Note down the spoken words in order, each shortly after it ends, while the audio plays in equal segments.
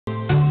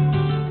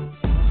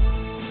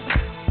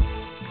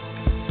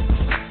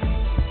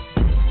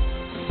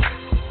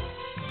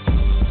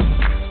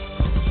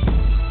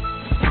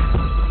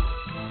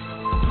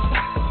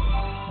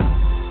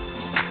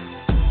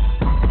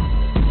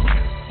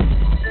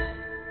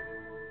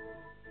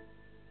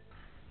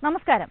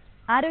നമസ്കാരം.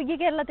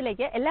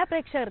 ആരോഗ്യകേരളത്തിലേക്ക് എല്ലാ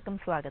പ്രേക്ഷകർക്കും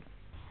സ്വാഗതം.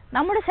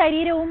 നമ്മുടെ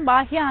ശരീരവും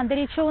ബാഹ്യ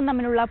അന്തരീക്ഷവും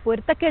തമ്മിലുള്ള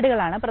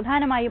പൊരുത്തക്കേടുകളാണ്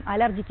പ്രധാനമായും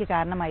അലർജിക്ക്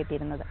കാരണമായി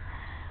തീരുന്നത്.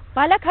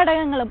 പല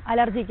ഘടകങ്ങളും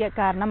അലർജിക്ക്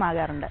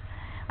കാരണമാകാറുണ്ട്.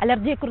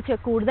 അലർജിയെക്കുറിച്ച്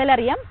കൂടുതൽ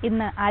അറിയാം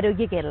ഇന്ന്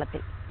ആരോഗ്യ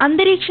കേരളത്തിൽ.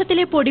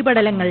 അന്തരീക്ഷത്തിലെ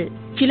പൊടിപടലങ്ങൾ,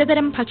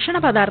 ചിലതരം ഭക്ഷണ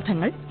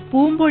പദാർത്ഥങ്ങൾ,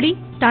 പൂമ്പൊടി,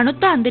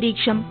 തണുത്ത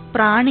അന്തരീക്ഷം,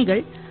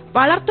 പ്രാണികൾ,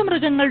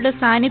 വളർത്തുമൃഗങ്ങളുടെ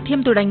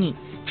സാന്നിധ്യം തുടങ്ങി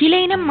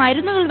ചിലയിനം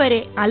മരുന്നുകൾ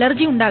വരെ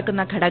അലർജി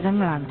ഉണ്ടാക്കുന്ന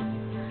ഘടകങ്ങളാണ്.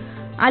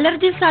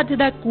 അലർജി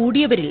സാധ്യത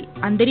കൂടിയവരിൽ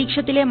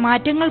അന്തരീക്ഷത്തിലെ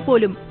മാറ്റങ്ങൾ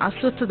പോലും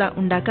അസ്വസ്ഥത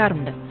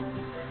ഉണ്ടാക്കാറുണ്ട്.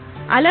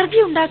 അലർജി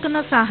ഉണ്ടാക്കുന്ന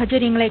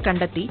സാഹചര്യങ്ങളെ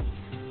കണ്ടെത്തി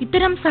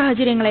ഇത്തരം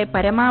സാഹചര്യങ്ങളെ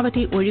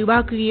പരമാവധി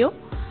ഒഴിവാക്കുകയോ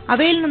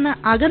അവയിൽ നിന്ന്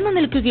അകന്നു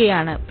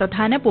നിൽക്കുകയാണ്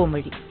പ്രധാന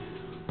പോംവഴി.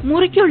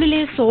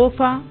 മുറിക്കുള്ളിലെ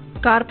സോഫ,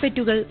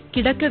 കാർപ്പറ്റുകൾ,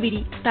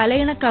 കിടക്കവിരി,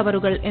 തലയിണ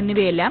കവറുകൾ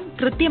എന്നിവയെല്ലാം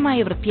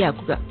കൃത്യമായി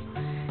വൃത്തിയാക്കുക.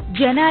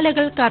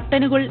 ജനാലകൾ,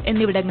 കർട്ടനുകൾ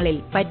എന്നിവിടങ്ങളിൽ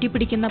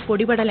പറ്റിപ്പിടിക്കുന്ന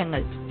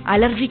പൊടിപടലങ്ങൾ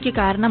അലർജിക്ക്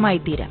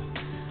കാരണമായി തീരാം.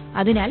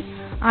 അതിനാൽ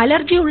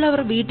അലർജി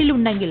ഉള്ളവർ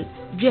വീട്ടിലുണ്ടെങ്കിൽ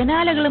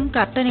ജനാലകളും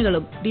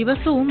കർട്ടനുകളും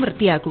ദിവസവും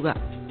വൃത്തിയാക്കുക.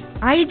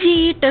 IgE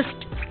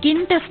ടെസ്റ്റ്, സ്കിൻ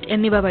ടെസ്റ്റ്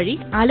എന്നിവ വഴി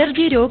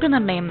അലർജി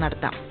രോഗനിർണയം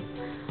നടത്താം.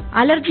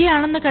 അലർജി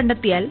ആണെന്ന്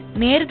കണ്ടെത്തിയാൽ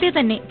നേരത്തെ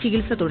തന്നെ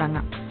ചികിത്സ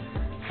തുടങ്ങാം.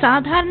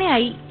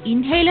 സാധാരണയായി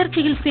ഇൻഹേലർ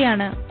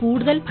ചികിത്സയാണ്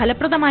കൂടുതൽ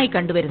ഫലപ്രദമായി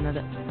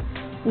കണ്ടുവരുന്നത്.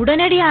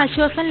 ഉടനടി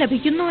ആശ്വാസം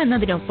ലഭിക്കുന്നു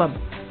എന്നതിനൊപ്പം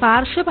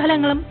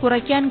പാർശ്വഫലങ്ങളും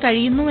കുറയ്ക്കാൻ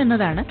കഴിയുന്നു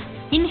എന്നതാണ്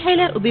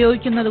ഇൻഹേലർ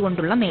ഉപയോഗിക്കുന്നത്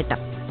കൊണ്ടുള്ള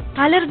നേട്ടം.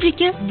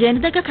 അലർജിക്ക്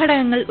ജനിതക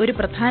ഘടകങ്ങൾ ഒരു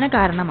പ്രധാന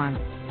കാരണമാണ്.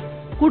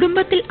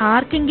 കുടുംബത്തിൽ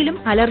ആർക്കെങ്കിലും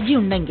അലർജി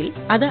ഉണ്ടെങ്കിൽ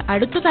അത്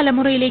അടുത്ത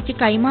തലമുറയിലേക്ക്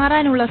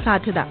കൈമാറാനുള്ള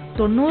സാധ്യത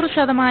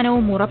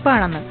 90%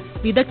 ഉറപ്പാണെന്ന്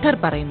വിദഗ്ധർ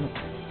പറയുന്നു.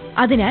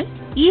 അതിനാൽ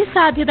ഈ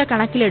സാധ്യത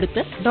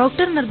കണക്കിലെടുത്ത്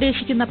ഡോക്ടർ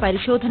നിർദ്ദേശിക്കുന്ന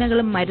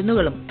പരിശോധനകളും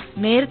മരുന്നുകളും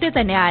നേരത്തെ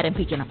തന്നെ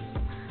ആരംഭിക്കണം.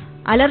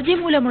 അലർജി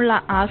മൂലമുള്ള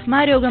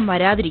ആസ്മ രോഗം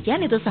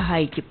വരാതിരിക്കാൻ ഇത്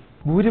സഹായിക്കും.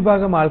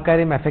 ഭൂരിഭാഗം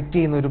ആൾക്കാരെയും എഫക്ട്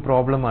ചെയ്യുന്ന ഒരു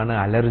പ്രോബ്ലമാണ്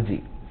അലർജി.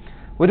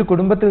 ഒരു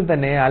കുടുംബത്തിൽ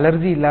തന്നെ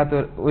അലർജി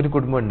ഇല്ലാത്ത ഒരു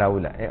കുടുംബം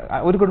ഉണ്ടാവില്ല.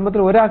 ഒരു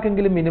കുടുംബത്തിൽ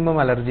ഒരാൾക്കെങ്കിലും മിനിമം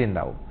അലർജി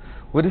ഉണ്ടാവും.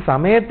 ഒരു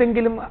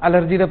സമയത്തെങ്കിലും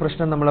അലർജിയുടെ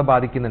പ്രശ്നം നമ്മളെ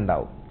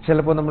ബാധിക്കുന്നുണ്ടാവും.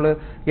 ചിലപ്പോൾ നമ്മൾ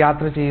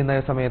യാത്ര ചെയ്യുന്ന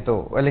സമയത്തോ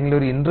അല്ലെങ്കിൽ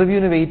ഒരു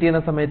ഇന്റർവ്യൂവിന് വെയിറ്റ്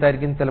ചെയ്യുന്ന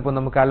സമയത്തായിരിക്കും ചിലപ്പോൾ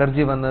നമുക്ക്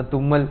അലർജി വന്ന്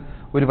തുമ്മൽ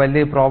ഒരു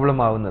വലിയ പ്രോബ്ലം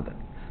ആവുന്നത്.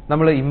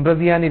 നമ്മൾ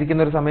ഇംപ്രസ്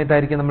ചെയ്യാനിരിക്കുന്ന ഒരു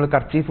സമയത്തായിരിക്കും നമ്മൾ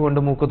കർച്ചീഫ്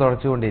കൊണ്ട് മൂക്ക്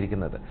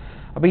തുടച്ചുകൊണ്ടിരിക്കുന്നത്.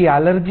 അപ്പോൾ ഈ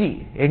അലർജി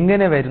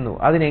എങ്ങനെ വരുന്നു,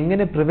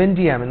 അതിനെങ്ങനെ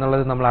പ്രിവെന്റ് ചെയ്യാം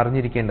എന്നുള്ളത് നമ്മൾ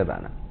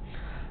അറിഞ്ഞിരിക്കേണ്ടതാണ്.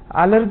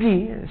 അലർജി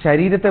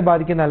ശരീരത്തെ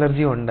ബാധിക്കുന്ന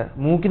അലർജി ഉണ്ട്,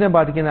 മൂക്കിനെ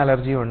ബാധിക്കുന്ന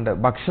അലർജി ഉണ്ട്,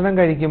 ഭക്ഷണം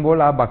കഴിക്കുമ്പോൾ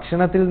ആ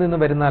ഭക്ഷണത്തിൽ നിന്ന്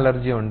വരുന്ന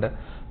അലർജി ഉണ്ട്,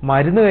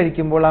 മരുന്ന്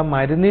കഴിക്കുമ്പോൾ ആ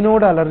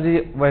മരുന്നിനോട് അലർജി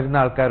വരുന്ന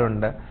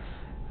ആൾക്കാരുണ്ട്,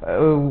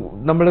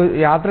 നമ്മൾ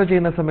യാത്ര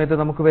ചെയ്യുന്ന സമയത്ത്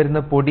നമുക്ക് വരുന്ന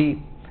പൊടി,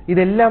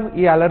 ഇതെല്ലാം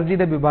ഈ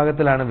അലർജിയുടെ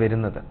വിഭാഗത്തിലാണ്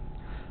വരുന്നത്.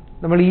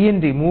 നമ്മൾ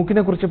ENT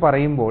മൂക്കിനെ കുറിച്ച്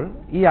പറയുമ്പോൾ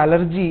ഈ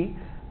അലർജി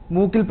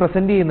മൂക്കിൽ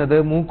പ്രസന്റ് ചെയ്യുന്നത്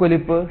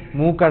മൂക്കൊലിപ്പ്,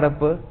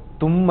 മൂക്കടപ്പ്,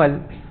 തുമ്മൽ,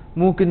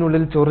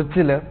 മൂക്കിനുള്ളിൽ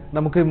ചൊറിച്ചില്,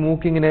 നമുക്ക്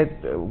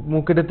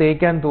മൂക്കിട്ട്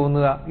തേക്കാൻ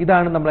തോന്നുക,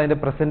 ഇതാണ് നമ്മൾ അതിന്റെ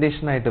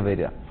പ്രസന്റേഷൻ ആയിട്ട്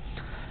വരിക.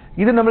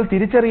 ഇത് നമ്മൾ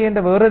തിരിച്ചറിയേണ്ട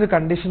വേറൊരു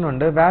കണ്ടീഷൻ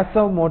ഉണ്ട്,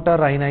 വാസോ മോട്ടോർ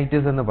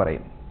റൈനൈറ്റിസ് എന്ന്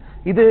പറയും.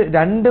 ഇത്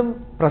രണ്ടും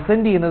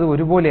പ്രസന്റ് ചെയ്യുന്നത്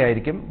ഒരുപോലെ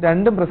ആയിരിക്കും.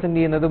 രണ്ടും പ്രസന്റ്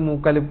ചെയ്യുന്നത്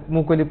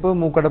മൂക്കൊലിപ്പ്,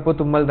 മൂക്കടപ്പ്,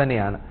 തുമ്മൽ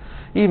തന്നെയാണ്.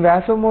 ഈ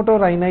വാസോ മോട്ടോർ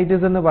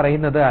റൈനൈറ്റിസ് എന്ന്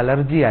പറയുന്നത്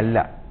അലർജി അല്ല.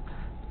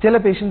 ചില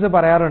പേഷ്യൻസ്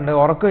പറയാറുണ്ട്,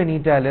 ഉറക്കം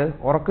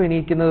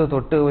എണീക്കുന്നത്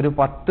തൊട്ട് ഒരു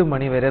 10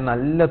 മണി വരെ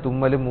നല്ല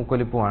തുമ്മലും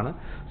മൂക്കൊലിപ്പുമാണ്,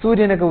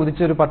 സൂര്യനൊക്കെ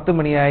ഉദിച്ചൊരു 10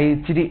 മണിയായി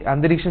ഇച്ചിരി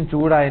അന്തരീക്ഷം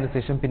ചൂടായതിനു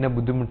ശേഷം പിന്നെ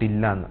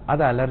ബുദ്ധിമുട്ടില്ല എന്ന്.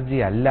 അത് അലർജി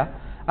അല്ല.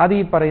 അത്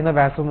ഈ പറയുന്ന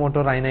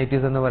വാസോമോട്ടോർ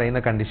റൈനൈറ്റിസ് എന്ന് പറയുന്ന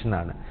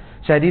കണ്ടീഷനാണ്.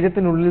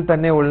 ശരീരത്തിനുള്ളിൽ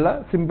തന്നെ ഉള്ള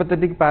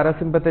സിമ്പത്തറ്റിക്,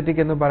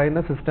 പാരാസിമ്പത്തറ്റിക് എന്ന്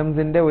പറയുന്ന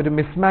സിസ്റ്റംസിന്റെ ഒരു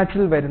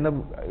മിസ്മാച്ചിൽ വരുന്ന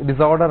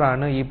ഡിസോർഡർ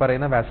ആണ് ഈ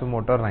പറയുന്ന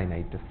വാസോമോട്ടോർ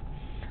റൈനൈറ്റിസ്.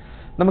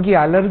 നമുക്ക് ഈ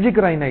അലർജിക്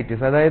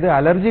റൈനൈറ്റിസ്, അതായത്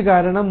അലർജി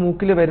കാരണം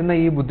മൂക്കിൽ വരുന്ന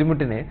ഈ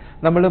ബുദ്ധിമുട്ടിനെ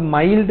നമ്മൾ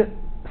മൈൽഡ്,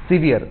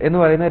 സിവിയർ എന്ന്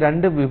പറയുന്ന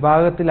 2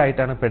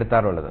 വിഭാഗത്തിലായിട്ടാണ്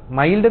പെടുത്താറുള്ളത്.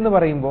 മൈൽഡ് എന്ന്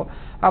പറയുമ്പോൾ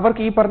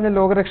അവർക്ക് ഈ പറഞ്ഞ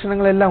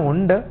രോഗലക്ഷണങ്ങളെല്ലാം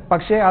ഉണ്ട്,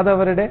 പക്ഷേ അത്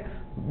അവരുടെ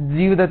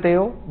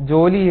ജീവിതത്തെയോ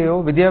ജോലിയെയോ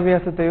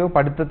വിദ്യാഭ്യാസത്തെയോ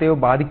പഠിത്തത്തെയോ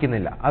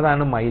ബാധിക്കുന്നില്ല.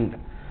 അതാണ് മൈൽഡ്.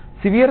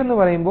 സിവിയർ എന്ന്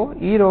പറയുമ്പോൾ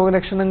ഈ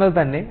രോഗലക്ഷണങ്ങൾ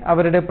തന്നെ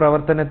അവരുടെ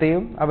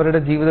പ്രവർത്തനത്തെയും അവരുടെ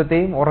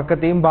ജീവിതത്തെയും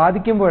ഉറക്കത്തെയും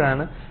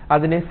ബാധിക്കുമ്പോഴാണ്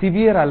അതിനെ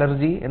സിവിയർ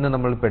അലർജി എന്ന്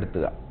നമ്മൾ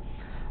പെടുത്തുക.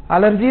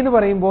 അലർജി എന്ന്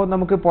പറയുമ്പോൾ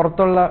നമുക്ക്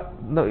പുറത്തുള്ള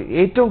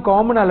ഏറ്റവും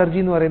കോമൺ അലർജി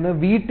എന്ന് പറയുന്നത്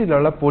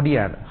വീട്ടിലുള്ള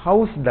പൊടിയാണ്,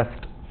 ഹൗസ്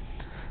ഡസ്റ്റ്.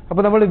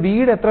 അപ്പോൾ നമ്മൾ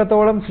വീട്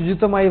എത്രത്തോളം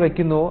ശുചിത്വമായി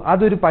വെക്കുന്നുവോ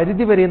അതൊരു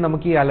പരിധി വരെ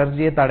നമുക്ക് ഈ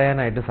അലർജിയെ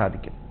തടയാനായിട്ട്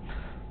സാധിക്കും.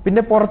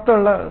 പിന്നെ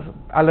പുറത്തുള്ള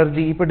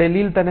അലർജി, ഇപ്പൊ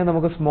ഡൽഹിയിൽ തന്നെ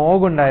നമുക്ക്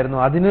സ്മോഗ് ഉണ്ടായിരുന്നു,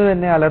 അതിന്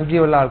തന്നെ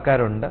അലർജിയുള്ള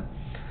ആൾക്കാരുണ്ട്.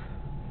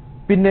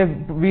 പിന്നെ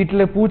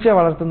വീട്ടിലെ പൂച്ച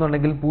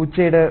വളർത്തുന്നുണ്ടെങ്കിൽ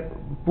പൂച്ചയുടെ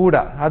പൂട,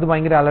 അത്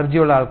ഭയങ്കര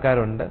അലർജിയുള്ള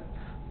ആൾക്കാരുണ്ട്.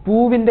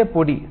 പൂവിന്റെ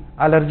പൊടി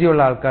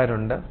അലർജിയുള്ള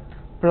ആൾക്കാരുണ്ട്.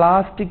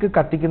 പ്ലാസ്റ്റിക്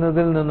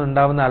കത്തിക്കുന്നതിൽ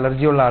നിന്നുണ്ടാവുന്ന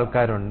അലർജിയുള്ള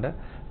ആൾക്കാരുണ്ട്.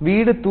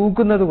 വീട്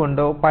തൂക്കുന്നത്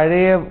കൊണ്ടോ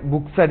പഴയ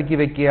ബുക്സ് അടുക്കി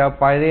വെക്കുക,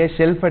 പഴയ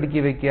ഷെൽഫ്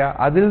അടുക്കി വെക്കുക,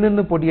 അതിൽ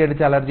നിന്ന്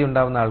പൊടിയടിച്ച് അലർജി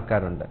ഉണ്ടാവുന്ന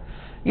ആൾക്കാരുണ്ട്.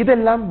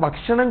 ഇതെല്ലാം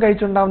ഭക്ഷണം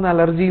കഴിച്ചുണ്ടാവുന്ന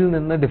അലർജിയിൽ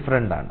നിന്ന്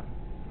ഡിഫറെന്റ് ആണ്.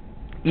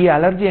 ഈ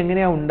അലർജി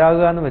എങ്ങനെയാ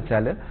ഉണ്ടാകുക എന്ന്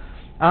വെച്ചാൽ,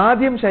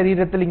 ആദ്യം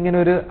ശരീരത്തിൽ ഇങ്ങനെ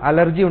ഒരു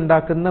അലർജി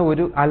ഉണ്ടാക്കുന്ന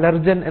ഒരു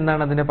അലർജൻ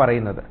എന്നാണ് അതിനെ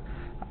പറയുന്നത്.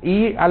 ഈ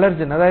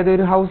അലർജൻ, അതായത്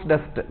ഒരു ഹൗസ്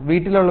ഡസ്റ്റ്,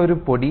 വീട്ടിലുള്ള ഒരു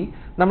പൊടി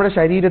നമ്മുടെ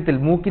ശരീരത്തിൽ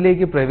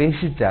മൂക്കിലേക്ക്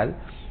പ്രവേശിച്ചാൽ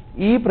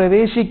ഈ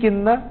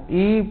പ്രവേശിക്കുന്ന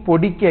ഈ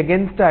പൊടിക്ക്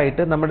അഗൻസ്റ്റ്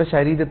ആയിട്ട് നമ്മുടെ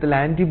ശരീരത്തിൽ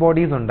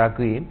ആന്റിബോഡീസ്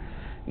ഉണ്ടാക്കുകയും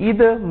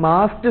ഇത്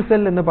മാസ്റ്റ്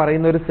സെൽ എന്ന്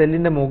പറയുന്ന ഒരു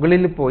സെല്ലിന്റെ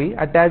മുകളിൽ പോയി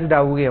അറ്റാച്ച്ഡ്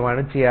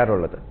ആവുകയുമാണ്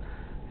ചെയ്യാറുള്ളത്.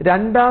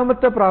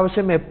 രണ്ടാമത്തെ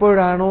പ്രാവശ്യം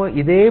എപ്പോഴാണോ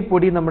ഇതേ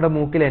പൊടി നമ്മുടെ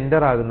മൂക്കിൽ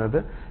എൻ്റർ ആകുന്നത്,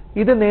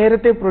 ഇത്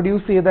നേരത്തെ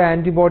പ്രൊഡ്യൂസ് ചെയ്ത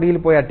ആന്റിബോഡിയിൽ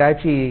പോയി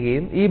അറ്റാച്ച്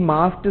ചെയ്യുകയും ഈ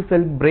മാസ്റ്റ്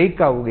സെൽ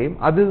ബ്രേക്ക് ആവുകയും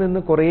അതിൽ നിന്ന്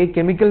കുറേ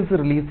കെമിക്കൽസ്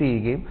റിലീസ്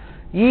ചെയ്യുകയും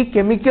ഈ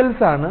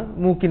കെമിക്കൽസ് ആണ്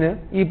മൂക്കിന്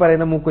ഈ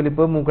പറയുന്ന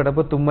മൂക്കൊലിപ്പ്,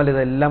 മൂക്കടപ്പ്, തുമ്മൽ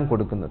ഇതെല്ലാം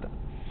കൊടുക്കുന്നത്.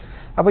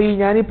 അപ്പൊ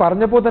ഞാൻ ഈ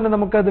പറഞ്ഞപ്പോൾ തന്നെ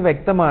നമുക്കത്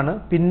വ്യക്തമാണ്.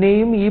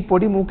 പിന്നെയും ഈ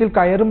പൊടി മൂക്കിൽ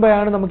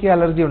കയറുമ്പോഴാണ് നമുക്ക് ഈ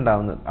അലർജി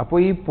ഉണ്ടാവുന്നത്. അപ്പോൾ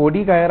ഈ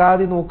പൊടി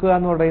കയറാതെ നോക്കുക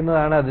എന്ന്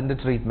പറയുന്നതാണ് അതിന്റെ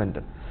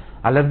ട്രീറ്റ്മെന്റ്.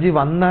 അലർജി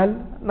വന്നാൽ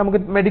നമുക്ക്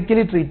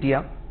മെഡിക്കലി ട്രീറ്റ്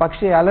ചെയ്യാം,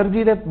 പക്ഷേ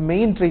അലർജിയുടെ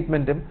മെയിൻ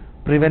ട്രീറ്റ്മെന്റും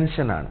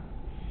പ്രിവെൻഷൻ ആണ്.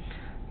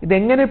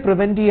 ഇതെങ്ങനെ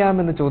പ്രിവെന്റ്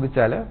ചെയ്യാമെന്ന്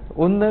ചോദിച്ചാൽ,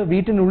 ഒന്ന്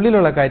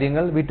വീട്ടിനുള്ളിലുള്ള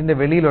കാര്യങ്ങൾ, വീട്ടിന്റെ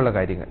വെളിയിലുള്ള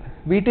കാര്യങ്ങൾ.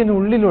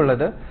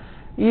 വീട്ടിനുള്ളിലുള്ളത്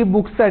ഈ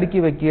ബുക്സ് അടുക്കി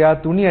വെക്കുക,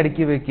 തുണി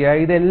അടുക്കി വെക്കുക,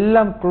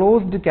 ഇതെല്ലാം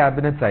ക്ലോസ്ഡ്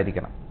ക്യാബിനറ്റ്സ്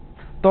ആയിരിക്കണം.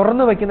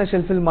 തുറന്നു വെക്കുന്ന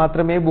ഷെൽഫിൽ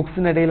മാത്രമേ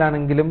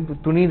ബുക്സിനിടയിലാണെങ്കിലും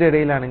തുണിയുടെ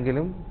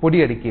ഇടയിലാണെങ്കിലും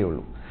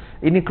പൊടിയടിക്കുകയുള്ളൂ.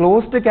 ഇനി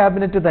ക്ലോസ്ഡ്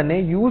ക്യാബിനറ്റ് തന്നെ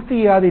യൂസ്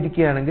ചെയ്യാതെ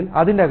ഇരിക്കുകയാണെങ്കിൽ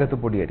അതിൻ്റെ അകത്ത്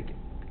പൊടിയടിക്കും.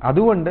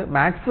 അതുകൊണ്ട്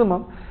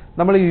മാക്സിമം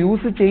നമ്മൾ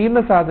യൂസ് ചെയ്യുന്ന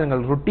സാധനങ്ങൾ,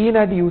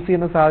 റുട്ടീനായിട്ട് യൂസ്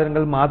ചെയ്യുന്ന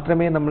സാധനങ്ങൾ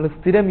മാത്രമേ നമ്മൾ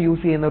സ്ഥിരം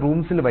യൂസ് ചെയ്യുന്ന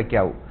റൂംസിൽ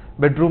വയ്ക്കാവൂ.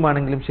 ബെഡ്റൂം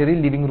ആണെങ്കിലും ശരി,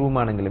 ലിവിംഗ് റൂം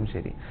ആണെങ്കിലും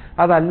ശരി.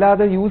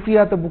 അതല്ലാതെ യൂസ്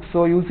ചെയ്യാത്ത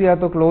ബുക്സോ യൂസ്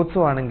ചെയ്യാത്ത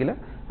ക്ലോത്ത്സോ ആണെങ്കിൽ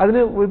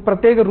അതിന് ഒരു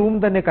പ്രത്യേക റൂം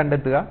തന്നെ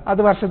കണ്ടെത്തുക.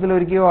 അത്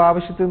വർഷത്തിലൊരിക്കലോ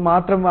ആവശ്യത്തിന്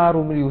മാത്രം ആ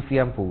റൂമിൽ യൂസ്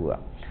ചെയ്യാൻ പോവുക.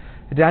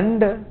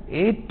 2,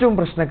 ഏറ്റവും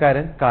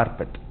പ്രശ്നക്കാരൻ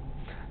കാർപ്പറ്റ്.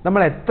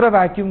 നമ്മൾ എത്ര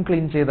വാക്യൂം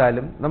ക്ലീൻ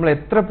ചെയ്താലും, നമ്മൾ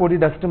എത്ര പൊടി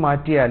ഡസ്റ്റ്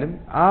മാറ്റിയാലും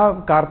ആ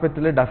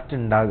കാർപ്പറ്റിൽ ഡസ്റ്റ്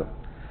ഉണ്ടാകും.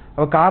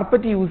 അപ്പോൾ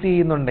കാർപ്പറ്റ് യൂസ്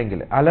ചെയ്യുന്നുണ്ടെങ്കിൽ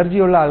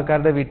അലർജിയുള്ള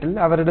ആൾക്കാരുടെ വീട്ടിൽ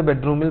അവരുടെ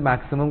ബെഡ്റൂമിൽ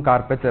മാക്സിമം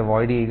കാർപ്പറ്റ്സ്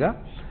അവോയ്ഡ് ചെയ്യുക.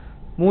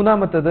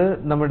 മൂന്നാമത്തത്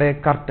നമ്മുടെ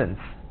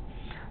കർട്ടൻസ്.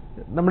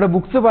 നമ്മുടെ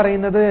ബുക്സ്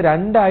പറയുന്നത്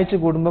 2 ആഴ്ച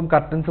കൂടുമ്പം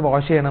കർട്ടൻസ്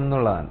വാഷ് ചെയ്യണം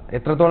എന്നുള്ളതാണ്.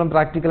 എത്രത്തോളം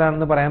പ്രാക്ടിക്കൽ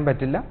ആണെന്ന് പറയാൻ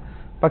പറ്റില്ല,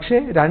 പക്ഷേ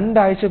 2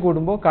 ആഴ്ച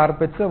കൂടുമ്പോൾ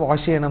കാർപ്പറ്റ്സ്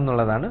വാഷ് ചെയ്യണം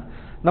എന്നുള്ളതാണ്.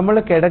 നമ്മൾ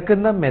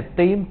കിടക്കുന്ന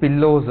മെത്തയും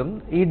പില്ലോസും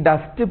ഈ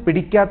ഡസ്റ്റ്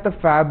പിടിക്കാത്ത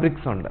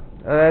ഫാബ്രിക്സ് ഉണ്ട്.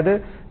 അതായത്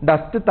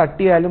ഡസ്റ്റ്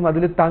തട്ടിയാലും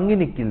അതിൽ തങ്ങി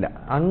നിൽക്കില്ല.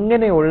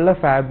 അങ്ങനെയുള്ള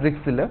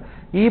ഫാബ്രിക്സിൽ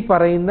ഈ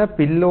പറയുന്ന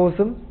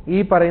പില്ലോസും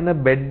ഈ പറയുന്ന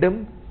ബെഡും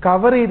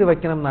കവർ ചെയ്ത്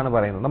വെക്കണം എന്നാണ്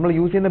പറയുന്നത്. നമ്മൾ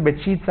യൂസ് ചെയ്യുന്ന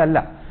ബെഡ്ഷീറ്റ്സ് അല്ല,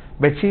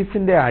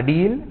 ബെഡ്ഷീറ്റ്സിന്റെ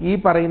അടിയിൽ ഈ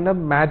പറയുന്ന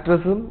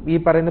മാട്രസും ഈ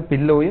പറയുന്ന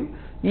പില്ലോയും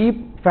ഈ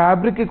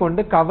ഫാബ്രിക്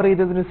കൊണ്ട് കവർ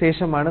ചെയ്തതിനു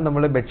ശേഷമാണ്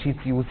നമ്മൾ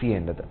ബെഡ്ഷീറ്റ്സ് യൂസ്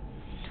ചെയ്യേണ്ടത്.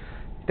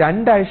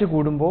 2 ആഴ്ച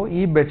കൂടുമ്പോൾ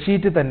ഈ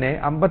ബെഡ്ഷീറ്റ് തന്നെ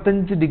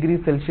 55 ഡിഗ്രി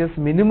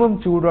സെൽഷ്യസ് മിനിമം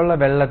ചൂടുള്ള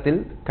വെള്ളത്തിൽ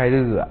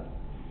കഴുകുക.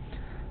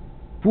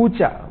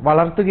 പൂച്ച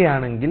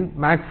വളർത്തുകയാണെങ്കിൽ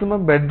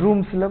മാക്സിമം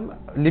ബെഡ്റൂംസിലും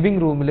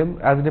ലിവിംഗ് റൂമിലും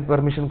അതിന്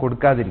പെർമിഷൻ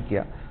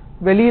കൊടുക്കാതിരിക്കുക.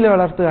 വെളിയിൽ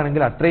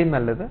വളർത്തുകയാണെങ്കിൽ അത്രയും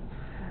നല്ലത്.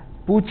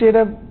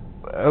 പൂച്ചയുടെ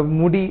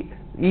മുടി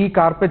ഈ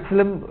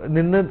കാർപ്പറ്റ്സിലും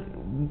നിന്ന്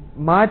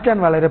മാറ്റാൻ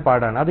വളരെ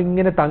പാടാണ്,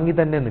 അതിങ്ങനെ തങ്ങി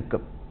തന്നെ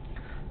നിൽക്കും.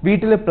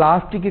 വീട്ടിൽ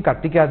പ്ലാസ്റ്റിക്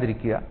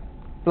കത്തിക്കാതിരിക്കുക.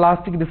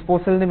 പ്ലാസ്റ്റിക്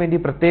ഡിസ്പോസലിന് വേണ്ടി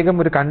പ്രത്യേകം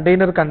ഒരു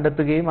കണ്ടെയ്നർ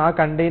കണ്ടെത്തുകയും ആ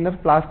കണ്ടെയ്നർ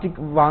പ്ലാസ്റ്റിക്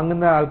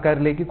വാങ്ങുന്ന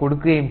ആൾക്കാരിലേക്ക്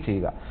കൊടുക്കുകയും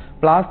ചെയ്യുക.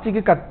 പ്ലാസ്റ്റിക്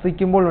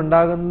കത്തിക്കുമ്പോൾ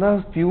ഉണ്ടാകുന്ന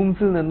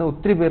ഫ്യൂംസിൽ നിന്ന്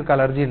ഒത്തിരി പേർക്ക്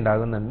അലർജി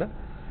ഉണ്ടാകുന്നുണ്ട്.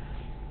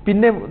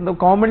 പിന്നെ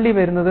കോമൺലി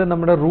വരുന്നത്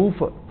നമ്മുടെ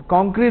റൂഫ്,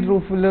 കോൺക്രീറ്റ്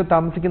റൂഫിൽ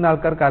താമസിക്കുന്ന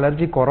ആൾക്കാർക്ക്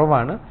അലർജി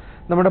കുറവാണ്.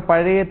 നമ്മുടെ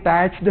പഴയ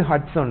താച്ച്ഡ്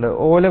ഹട്ട്സ് ഉണ്ട്,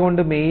 ഓല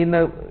കൊണ്ട്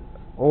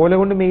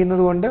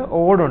മെയ്യുന്നത് കൊണ്ട്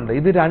ഓടുണ്ട്.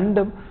 ഇത്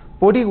രണ്ടും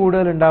പൊടി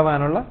കൂടുതൽ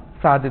ഉണ്ടാവാനുള്ള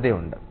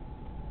സാധ്യതയുണ്ട്.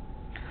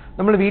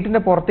 നമ്മൾ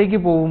വീട്ടിന്റെ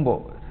പുറത്തേക്ക് പോകുമ്പോൾ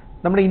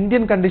നമ്മുടെ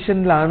ഇന്ത്യൻ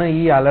കണ്ടീഷനിലാണ്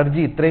ഈ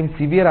അലർജി ഇത്രയും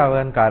സിവിയർ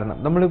ആവാൻ കാരണം.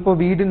 നമ്മളിപ്പോൾ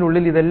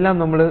വീടിനുള്ളിൽ ഇതെല്ലാം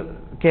നമ്മൾ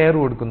കെയർ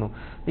കൊടുക്കുന്നു.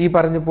 ഈ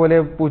പറഞ്ഞ പോലെ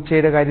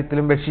പൂച്ചയുടെ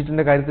കാര്യത്തിലും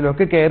ബെഡ്ഷീറ്റിന്റെ കാര്യത്തിലും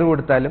ഒക്കെ കെയർ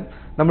കൊടുത്താലും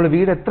നമ്മൾ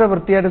വീട് എത്ര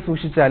വൃത്തിയായിട്ട്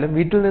സൂക്ഷിച്ചാലും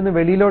വീട്ടിൽ നിന്ന്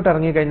വെളിയിലോട്ട്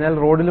ഇറങ്ങിക്കഴിഞ്ഞാൽ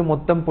റോഡിൽ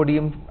മൊത്തം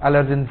പൊടിയും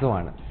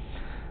അലർജൻസുമാണ്.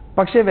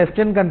 പക്ഷേ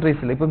വെസ്റ്റേൺ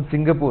കൺട്രീസിൽ, ഇപ്പം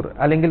സിംഗപ്പൂർ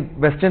അല്ലെങ്കിൽ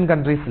വെസ്റ്റേൺ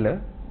കൺട്രീസിൽ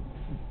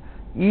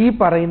ഈ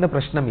പറയുന്ന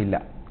പ്രശ്നമില്ല.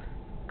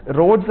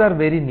 Roads are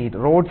very neat,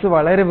 roads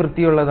വളരെ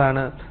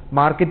വൃത്തിയുള്ളതാണ്,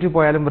 മാർക്കറ്റിൽ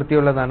പോയാലും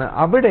വൃത്തിയുള്ളതാണ്.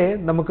 അവിടെ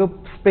നമുക്ക്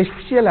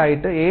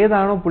സ്പെഷ്യലായിട്ട്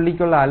ഏതാണോ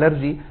പുള്ളിക്കുള്ള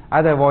അലർജി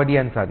അത് അവോയ്ഡ്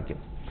ചെയ്യാൻ സാധിക്കും.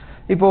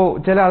 ഇപ്പോൾ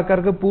ചില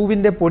ആൾക്കാർക്ക്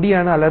പൂവിന്റെ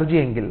പൊടിയാണ് അലർജി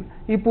എങ്കിൽ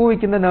ഈ പൂ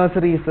വിൽക്കുന്ന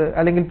നഴ്സറീസ്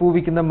അല്ലെങ്കിൽ പൂ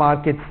വിൽക്കുന്ന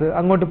മാർക്കറ്റ്സ്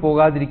അങ്ങോട്ട്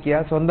പോകാതിരിക്കുക,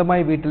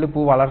 സ്വന്തമായി വീട്ടിൽ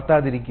പൂ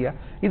വളർത്താതിരിക്കുക.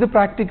 ഇത്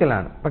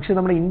പ്രാക്ടിക്കലാണ്. പക്ഷെ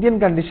നമ്മുടെ ഇന്ത്യൻ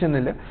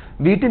കണ്ടീഷനിൽ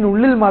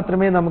വീട്ടിനുള്ളിൽ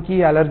മാത്രമേ നമുക്ക് ഈ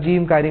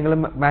അലർജിയും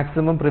കാര്യങ്ങളും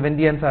മാക്സിമം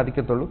പ്രിവെന്റ് ചെയ്യാൻ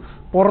സാധിക്കത്തുള്ളൂ.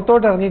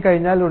 പുറത്തോട്ട്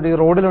ഇറങ്ങിക്കഴിഞ്ഞാൽ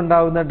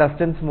റോഡിലുണ്ടാവുന്ന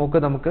ഡസ്റ്റ് ആൻഡ്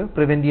സ്മോക്ക് നമുക്ക്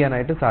പ്രിവെന്റ്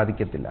ചെയ്യാനായിട്ട്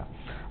സാധിക്കത്തില്ല.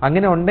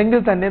 അങ്ങനെ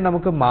ഉണ്ടെങ്കിൽ തന്നെ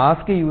നമുക്ക്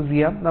മാസ്ക് യൂസ്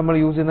ചെയ്യാം. നമ്മൾ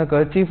യൂസ് ചെയ്യുന്ന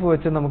കർച്ചീഫ്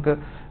വെച്ച് നമുക്ക്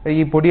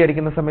ഈ പൊടി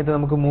അടിക്കുന്ന സമയത്ത്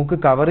നമുക്ക് മൂക്ക്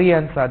കവർ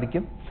ചെയ്യാൻ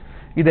സാധിക്കും.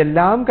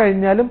 ഇതെല്ലാം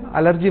കഴിഞ്ഞാലും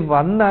അലർജി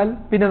വന്നാൽ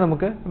പിന്നെ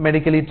നമുക്ക്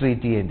മെഡിക്കലി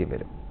ട്രീറ്റ് ചെയ്യേണ്ടി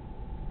വരും.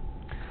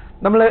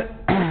 നമ്മൾ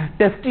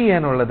ടെസ്റ്റ്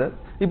ചെയ്യാനുള്ളത്,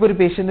 ഇപ്പോൾ ഒരു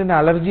പേഷ്യന്റിന്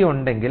അലർജി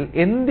ഉണ്ടെങ്കിൽ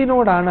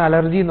എന്തിനോടാണ്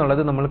അലർജി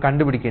എന്നുള്ളത് നമ്മൾ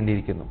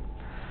കണ്ടുപിടിക്കേണ്ടിയിരിക്കുന്നു.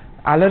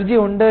 അലർജി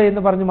ഉണ്ട്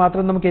എന്ന് പറഞ്ഞ്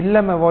മാത്രം നമുക്ക്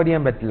എല്ലാം അവോയ്ഡ്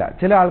ചെയ്യാൻ പറ്റില്ല.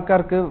 ചില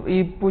ആൾക്കാർക്ക് ഈ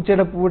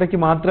പൂച്ചയുടെ പൂടയ്ക്ക്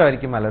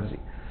മാത്രമായിരിക്കും അലർജി.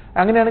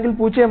 അങ്ങനെയാണെങ്കിൽ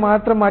പൂച്ചയെ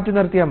മാത്രം മാറ്റി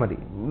നിർത്തിയാൽ മതി,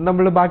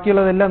 നമ്മൾ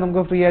ബാക്കിയുള്ളതെല്ലാം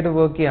നമുക്ക് ഫ്രീ ആയിട്ട്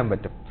വർക്ക് ചെയ്യാൻ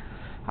പറ്റും.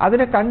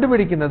 അതിനെ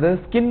കണ്ടുപിടിക്കുന്നത്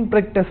സ്കിൻ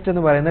പ്രിക് ടെസ്റ്റ്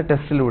എന്ന് പറയുന്ന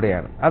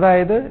ടെസ്റ്റിലൂടെയാണ്.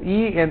 അതായത് ഈ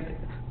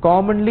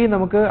കോമൺലി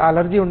നമുക്ക്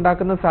അലർജി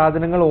ഉണ്ടാക്കുന്ന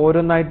സാധനങ്ങൾ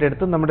ഓരോന്നായിട്ട്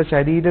എടുത്ത് നമ്മുടെ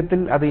ശരീരത്തിൽ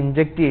അത്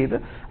ഇഞ്ചെക്ട് ചെയ്ത്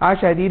ആ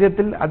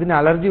ശരീരത്തിൽ അതിന്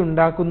അലർജി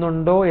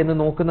ഉണ്ടാക്കുന്നുണ്ടോ എന്ന്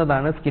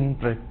നോക്കുന്നതാണ് സ്കിൻ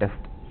പ്രിക്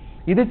ടെസ്റ്റ്.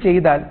 ഇത്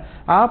ചെയ്താൽ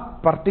ആ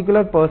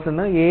പർട്ടിക്കുലർ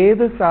പേഴ്സണ്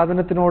ഏത്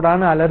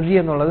സാധനത്തിനോടാണ് അലർജി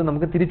എന്നുള്ളത്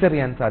നമുക്ക്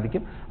തിരിച്ചറിയാൻ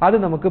സാധിക്കും. അത്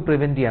നമുക്ക്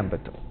പ്രിവെന്റ് ചെയ്യാൻ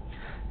പറ്റും.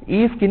 ഈ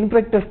സ്കിൻ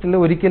പ്രിക് ടെസ്റ്റിൽ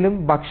ഒരിക്കലും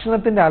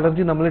ഭക്ഷണത്തിന്റെ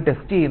അലർജി നമ്മൾ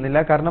ടെസ്റ്റ് ചെയ്യുന്നില്ല.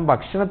 കാരണം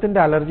ഭക്ഷണത്തിന്റെ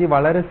അലർജി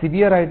വളരെ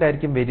സിവിയർ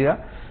ആയിട്ടായിരിക്കും വരിക.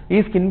 ഈ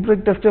സ്കിൻ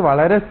പ്രിക് ടെസ്റ്റ്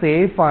വളരെ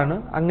സേഫ് ആണ്,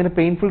 അങ്ങനെ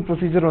പെയിൻഫുൾ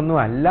പ്രൊസീജിയർ ഒന്നും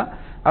അല്ല.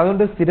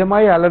 അതുകൊണ്ട്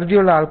സ്ഥിരമായി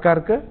അലർജിയുള്ള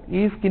ആൾക്കാർക്ക്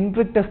ഈ സ്കിൻ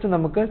പ്രിക് ടെസ്റ്റ്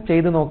നമുക്ക്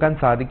ചെയ്തു നോക്കാൻ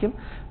സാധിക്കും.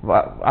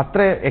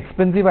 അത്ര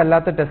എക്സ്പെൻസീവ്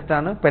അല്ലാത്ത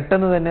ടെസ്റ്റാണ്,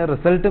 പെട്ടെന്ന് തന്നെ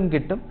റിസൾട്ടും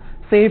കിട്ടും,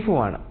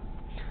 സേഫുമാണ്.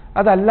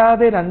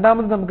 അതല്ലാതെ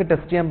രണ്ടാമത് നമുക്ക്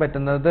ടെസ്റ്റ് ചെയ്യാൻ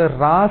പറ്റുന്നത്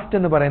റാസ്റ്റ്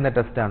എന്ന് പറയുന്ന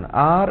ടെസ്റ്റാണ്.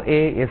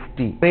 RAST,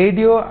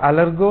 radio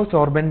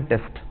അലർഗോസോർബൻ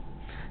test.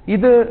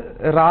 ഇത്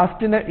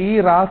ഈ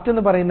റാസ്റ്റ്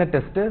എന്ന് പറയുന്ന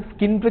ടെസ്റ്റ്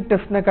സ്കിൻ പ്രിക്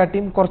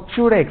ടെസ്റ്റിനെക്കാട്ടിയും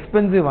കുറച്ചുകൂടെ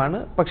എക്സ്പെൻസീവ് ആണ്,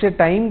 പക്ഷേ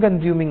ടൈം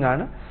കൺസ്യൂമിംഗ്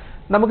ആണ്.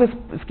 നമുക്ക്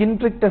സ്കിൻ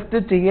പ്രിക് ടെസ്റ്റ്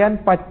ചെയ്യാൻ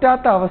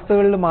പറ്റാത്ത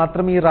അവസ്ഥകളിൽ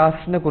മാത്രം ഈ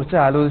റാസ്റ്റിനെ കുറിച്ച്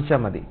ആലോചിച്ചാൽ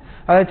മതി.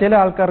 അതായത് ചില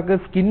ആൾക്കാർക്ക്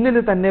സ്കിന്നിൽ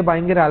തന്നെ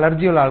ഭയങ്കര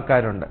അലർജിയുള്ള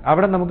ആൾക്കാരുണ്ട്.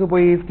 അവിടെ നമുക്ക്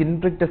പോയി ഈ സ്കിൻ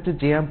പ്രിക് ടെസ്റ്റ്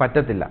ചെയ്യാൻ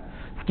പറ്റത്തില്ല.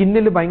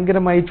 സ്കിന്നിൽ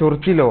ഭയങ്കരമായി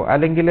ചൊറിച്ചിലോ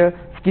അല്ലെങ്കിൽ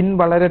സ്കിൻ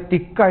വളരെ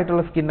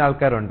തിക്കായിട്ടുള്ള സ്കിൻ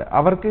ആൾക്കാരുണ്ട്.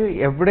 അവർക്ക്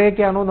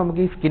എവിടെയൊക്കെയാണോ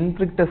നമുക്ക് ഈ സ്കിൻ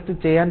പ്രിക് ടെസ്റ്റ്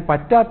ചെയ്യാൻ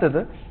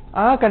പറ്റാത്തത്,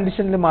 ആ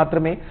കണ്ടീഷനിൽ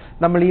മാത്രമേ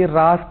നമ്മൾ ഈ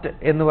റാസ്റ്റ്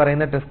എന്ന്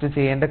പറയുന്ന ടെസ്റ്റ്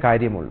ചെയ്യേണ്ട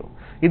കാര്യമുള്ളൂ.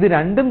 ഇത്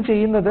രണ്ടും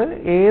ചെയ്യുന്നത്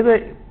ഏത്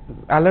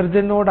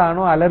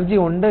അലർജനോടാണോ അലർജി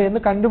ഉണ്ട് എന്ന്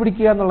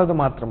കണ്ടുപിടിക്കുക എന്നുള്ളത്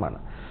മാത്രമാണ്.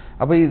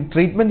 അപ്പോൾ ഈ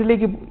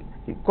ട്രീറ്റ്മെന്റിലേക്ക്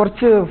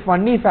കുറച്ച്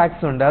ഫണ്ണി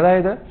ഫാക്ട്സ് ഉണ്ട്.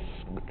 അതായത്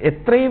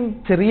എത്രയും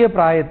ചെറിയ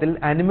പ്രായത്തിൽ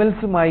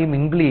അനിമൽസുമായി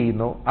മിങ്കിൾ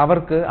ചെയ്യുന്നോ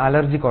അവർക്ക്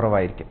അലർജി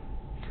കുറവായിരിക്കും.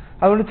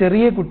 അതുകൊണ്ട്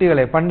ചെറിയ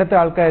കുട്ടികളെ, പണ്ടത്തെ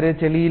ആൾക്കാർ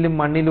ചെളിയിലും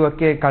മണ്ണിലും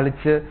ഒക്കെ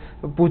കളിച്ച്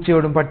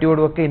പൂച്ചയോടും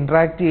പട്ടിയോടും ഒക്കെ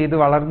ഇന്ററാക്ട് ചെയ്ത്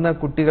വളർന്ന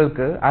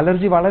കുട്ടികൾക്ക്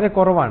അലർജി വളരെ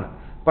കുറവാണ്.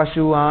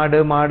 പശു, ആട്,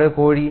 മാട്,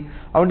 കോഴി,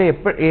 അതുകൊണ്ട്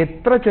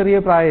എത്ര ചെറിയ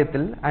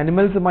പ്രായത്തിൽ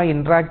അനിമൽസുമായി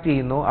ഇന്ററാക്ട്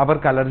ചെയ്യുന്നോ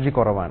അവർക്ക് അലർജി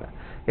കുറവാണ്.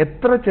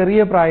 എത്ര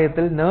ചെറിയ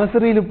പ്രായത്തിൽ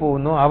നഴ്സറിയിൽ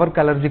പോകുന്നോ അവർക്ക്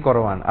അലർജി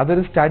കുറവാണ്.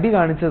 അതൊരു സ്റ്റഡി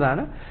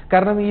കാണിച്ചതാണ്.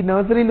 കാരണം ഈ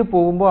നഴ്സറിയിൽ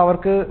പോകുമ്പോൾ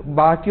അവർക്ക്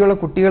ബാക്കിയുള്ള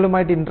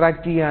കുട്ടികളുമായിട്ട്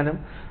ഇന്ററാക്ട് ചെയ്യാനും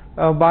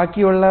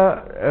ബാക്കിയുള്ള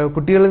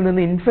കുട്ടികളിൽ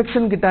നിന്ന്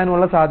ഇൻഫെക്ഷൻ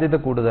കിട്ടാനുള്ള സാധ്യത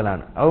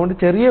കൂടുതലാണ്. അതുകൊണ്ട്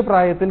ചെറിയ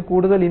പ്രായത്തിൽ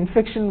കൂടുതൽ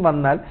ഇൻഫെക്ഷൻ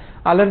വന്നാൽ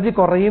അലർജി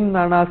കുറയും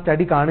എന്നാണ് ആ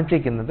സ്റ്റഡി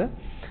കാണിച്ചേക്കുന്നത്.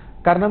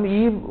 കാരണം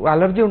ഈ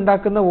അലർജി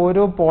ഉണ്ടാക്കുന്ന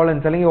ഓരോ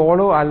പോളൻസ് അല്ലെങ്കിൽ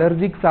ഓരോ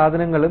അലർജിക്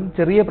സാധനങ്ങളും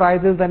ചെറിയ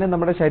പ്രായത്തിൽ തന്നെ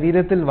നമ്മുടെ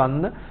ശരീരത്തിൽ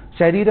വന്ന്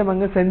ശരീരം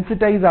അങ്ങ്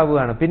സെൻസിറ്റൈസ്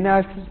ആവുകയാണ്. പിന്നെ ആ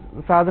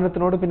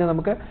സാധനത്തിനോട് പിന്നെ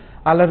നമുക്ക്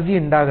അലർജി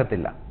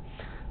ഉണ്ടാകത്തില്ല.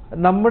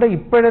 നമ്മുടെ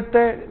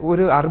ഇപ്പോഴത്തെ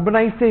ഒരു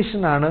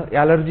അർബനൈസേഷൻ ആണ്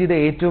അലർജിയുടെ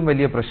ഏറ്റവും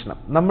വലിയ പ്രശ്നം.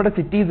 നമ്മുടെ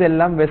സിറ്റീസ്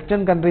എല്ലാം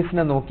വെസ്റ്റേൺ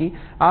കൺട്രീസിനെ നോക്കി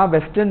ആ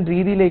വെസ്റ്റേൺ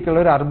രീതിയിലേക്കുള്ള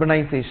ഒരു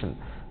അർബനൈസേഷൻ,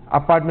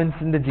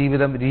 അപ്പാർട്ട്മെന്റ്സിന്റെ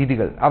ജീവിതം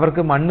രീതികൾ,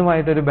 അവർക്ക്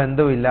മണ്ണുമായിട്ടൊരു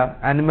ബന്ധവുമില്ല,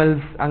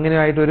 അനിമൽസ്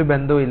അങ്ങനെയായിട്ടൊരു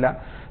ബന്ധവുമില്ല.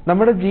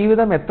 നമ്മുടെ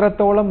ജീവിതം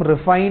എത്രത്തോളം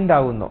റിഫൈൻഡ്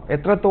ആവുന്നോ,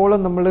 എത്രത്തോളം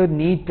നമ്മൾ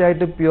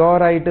നീറ്റായിട്ട്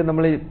പ്യുവറായിട്ട്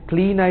നമ്മൾ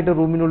ക്ലീൻ ആയിട്ട്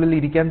റൂമിനുള്ളിൽ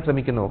ഇരിക്കാൻ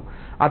ശ്രമിക്കുന്നു,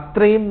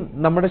 അത്രയും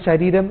നമ്മുടെ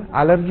ശരീരം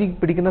അലർജി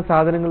പിടിക്കുന്ന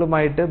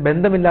സാധനങ്ങളുമായിട്ട്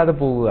ബന്ധമില്ലാതെ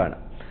പോവുകയാണ്.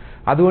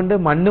 അതുകൊണ്ട്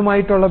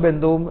മണ്ണുമായിട്ടുള്ള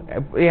ബന്ധവും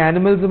ഈ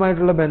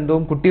ആനിമൽസുമായിട്ടുള്ള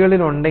ബന്ധവും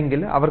കുട്ടികളിൽ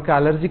ഉണ്ടെങ്കിൽ അവർക്ക്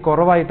അലർജി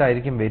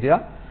കുറവായിട്ടായിരിക്കും വരിക.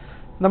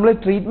 നമ്മൾ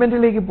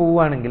ട്രീറ്റ്മെന്റിലേക്ക്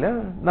പോവുകയാണെങ്കിൽ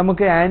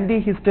നമുക്ക് ആന്റി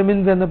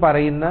ഹിസ്റ്റമിൻസ് എന്ന്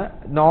പറയുന്ന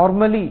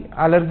നോർമലി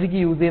അലർജിക്ക്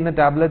യൂസ് ചെയ്യുന്ന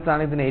ടാബ്ലറ്റ്സ്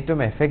ആണ് ഇതിന്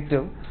ഏറ്റവും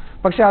എഫക്റ്റീവ്.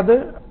 പക്ഷെ അത്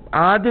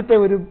ആദ്യത്തെ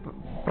ഒരു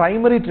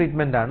പ്രൈമറി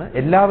ട്രീറ്റ്മെന്റ് ആണ്.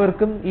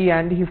 എല്ലാവർക്കും ഈ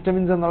ആന്റി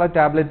ഹിസ്റ്റമിൻസ് എന്നുള്ള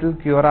ടാബ്ലറ്റിൽ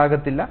ക്യൂർ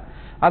ആകത്തില്ല.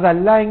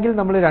 അതല്ല എങ്കിൽ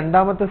നമ്മൾ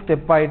രണ്ടാമത്തെ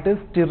സ്റ്റെപ്പായിട്ട്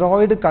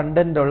സ്റ്റിറോയിഡ്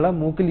കണ്ടന്റ് ഉള്ള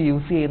മൂക്കിൽ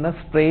യൂസ് ചെയ്യുന്ന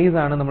സ്പ്രേസ്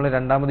ആണ് നമ്മൾ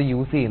രണ്ടാമത്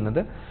യൂസ്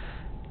ചെയ്യുന്നത്.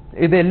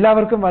 ഇത്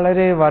എല്ലാവർക്കും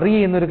വളരെ വറി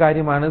ചെയ്യുന്ന ഒരു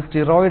കാര്യമാണ്,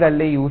 സ്റ്റിറോയിഡ്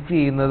അല്ലേ യൂസ്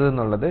ചെയ്യുന്നത്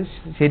എന്നുള്ളത്.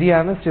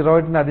 ശരിയാണ്,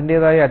 സ്റ്റിറോയിഡിന്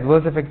അതിൻ്റെതായ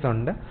അഡ്വേഴ്സ് എഫക്ട്സ്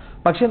ഉണ്ട്.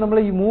 പക്ഷെ നമ്മൾ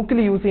ഈ മൂക്കിൽ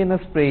യൂസ് ചെയ്യുന്ന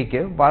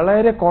സ്പ്രേക്ക്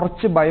വളരെ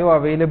കുറച്ച് ബയോ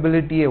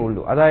അവൈലബിലിറ്റിയേ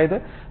ഉള്ളൂ. അതായത്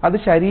അത്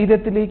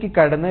ശരീരത്തിലേക്ക്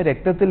കടന്ന്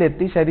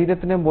രക്തത്തിലെത്തി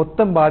ശരീരത്തിനെ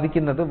മൊത്തം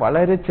ബാധിക്കുന്നത്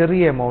വളരെ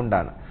ചെറിയ എമൗണ്ട്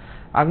ആണ്.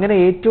 അങ്ങനെ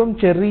ഏറ്റവും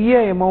ചെറിയ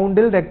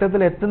എമൗണ്ടിൽ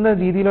രക്തത്തിൽ എത്തുന്ന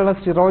രീതിയിലുള്ള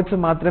സ്റ്റിറോയിഡ്സ്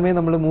മാത്രമേ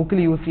നമ്മൾ മൂക്കിൽ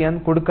യൂസ് ചെയ്യാൻ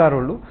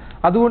കൊടുക്കാറുള്ളൂ.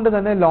 അതുകൊണ്ട്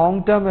തന്നെ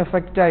ലോങ് ടേം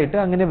എഫക്റ്റ് ആയിട്ട്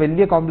അങ്ങനെ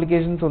വലിയ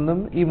കോംപ്ലിക്കേഷൻസ്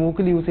ഒന്നും ഈ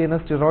മൂക്കിൽ യൂസ് ചെയ്യുന്ന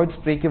സ്റ്റിറോയിഡ്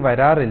സ്പ്രേക്ക്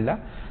വരാറില്ല.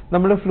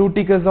 നമ്മൾ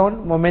ഫ്ലൂട്ടിക്കസോൺ,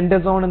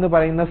 മൊമെന്റസോൺ എന്ന്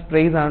പറയുന്ന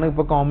സ്പ്രേസ് ആണ്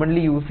ഇപ്പോൾ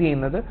കോമൺലി യൂസ്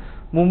ചെയ്യുന്നത്.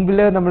 മുമ്പിൽ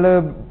നമ്മൾ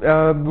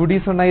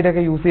ബുഡിസോണൈഡ്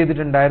ഒക്കെ യൂസ്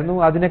ചെയ്തിട്ടുണ്ടായിരുന്നു.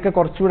 അതിനൊക്കെ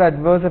കുറച്ചുകൂടി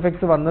അഡ്വേഴ്സ്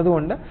എഫക്ട്സ്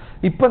വന്നതുകൊണ്ട്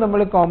ഇപ്പൊ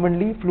നമ്മൾ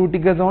കോമൺലി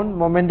ഫ്ലൂട്ടിക്കസോൺ,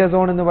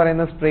 മൊമെന്റസോൺ എന്ന്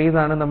പറയുന്ന സ്പ്രേസ്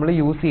ആണ് നമ്മൾ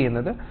യൂസ്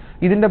ചെയ്യുന്നത്.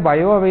 ഇതിന്റെ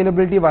ബയോ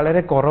അവൈലബിലിറ്റി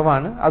വളരെ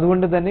കുറവാണ്.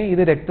 അതുകൊണ്ട് തന്നെ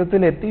ഇത്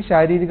രക്തത്തിലെത്തി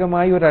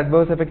ശാരീരികമായി ഒരു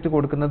അഡ്വേഴ്സ് എഫക്ട്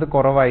കൊടുക്കുന്നത്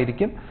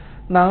കുറവായിരിക്കും.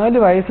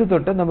 4 വയസ്സ്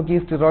തൊട്ട് നമുക്ക്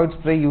ഈ സ്റ്റിറോയിഡ്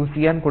സ്പ്രേ യൂസ്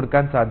ചെയ്യാൻ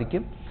കൊടുക്കാൻ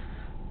സാധിക്കും.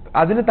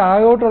 അതിന്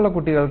താഴോട്ടുള്ള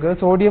കുട്ടികൾക്ക്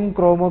സോഡിയം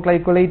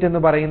ക്രോമോഗ്ലൈക്കോളേറ്റ് എന്ന്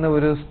പറയുന്ന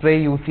ഒരു സ്പ്രേ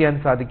യൂസ് ചെയ്യാൻ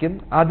സാധിക്കും.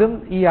 അതും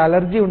ഈ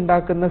അലർജി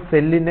ഉണ്ടാക്കുന്ന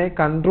സെല്ലിനെ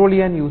കൺട്രോൾ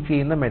ചെയ്യാൻ യൂസ്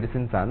ചെയ്യുന്ന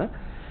മെഡിസിൻസ് ആണ്.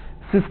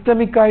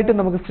 സിസ്റ്റമിക് ആയിട്ട്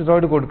നമുക്ക്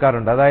സ്റ്റിറോയിഡ്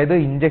കൊടുക്കാറുണ്ട്. അതായത്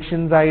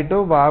ഇഞ്ചക്ഷൻസ് ആയിട്ടോ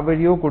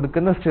വഴിയോ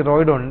കൊടുക്കുന്ന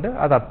സ്റ്റിറോയിഡ് ഉണ്ട്.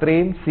 അത്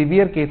അത്രയും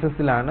സിവിയർ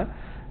കേസസിലാണ്.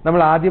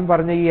 നമ്മൾ ആദ്യം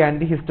പറഞ്ഞ ഈ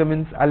ആന്റി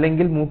ഹിസ്റ്റമിൻസ്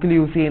അല്ലെങ്കിൽ മൂക്കിൽ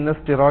യൂസ് ചെയ്യുന്ന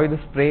സ്റ്റിറോയിഡ്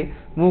സ്പ്രേ,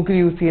 മൂക്കിൽ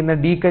യൂസ് ചെയ്യുന്ന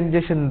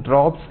ഡീകൺജഷൻ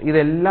ഡ്രോപ്സ്,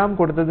 ഇതെല്ലാം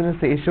കൊടുത്തതിന്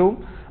ശേഷവും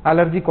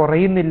അലർജി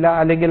കുറയുന്നില്ല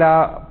അല്ലെങ്കിൽ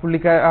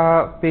ആ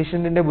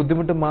പേഷ്യന്റിന്റെ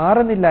ബുദ്ധിമുട്ട്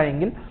മാറുന്നില്ല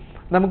എങ്കിൽ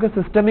നമുക്ക്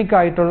സിസ്റ്റമിക്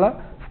ആയിട്ടുള്ള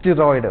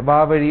സ്റ്റിറോയിഡ്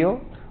വഴിയോ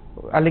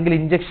അല്ലെങ്കിൽ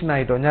ഇഞ്ചക്ഷൻ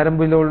ആയിട്ടോ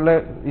ഞരമ്പിലുള്ള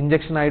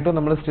ഇഞ്ചക്ഷൻ ആയിട്ടോ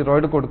നമ്മൾ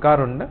സ്റ്റിറോയിഡ്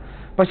കൊടുക്കാറുണ്ട്.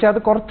 പക്ഷെ അത്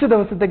കുറച്ച്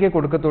ദിവസത്തേക്കേ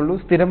കൊടുക്കത്തുള്ളൂ.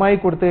 സ്ഥിരമായി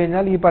കൊടുത്തു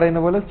കഴിഞ്ഞാൽ ഈ പറയുന്ന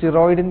പോലെ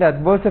സ്റ്റിറോയിഡിന്റെ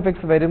അഡ്വേഴ്സ്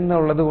എഫക്ട്സ് വരും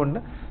എന്നുള്ളത് കൊണ്ട്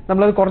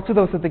നമ്മളത് കുറച്ച്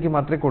ദിവസത്തേക്ക്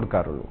മാത്രമേ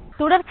കൊടുക്കാറുള്ളൂ.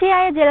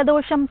 തുടർച്ചയായ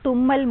ജലദോഷം,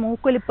 തുമ്മൽ,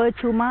 മൂക്കൊലിപ്പ്,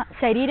 ചുമ,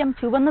 ശരീരം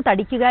ചുവന്ന്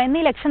തടിക്കുക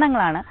എന്നീ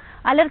ലക്ഷണങ്ങളാണ്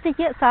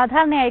അലർജിക്ക്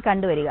സാധാരണയായി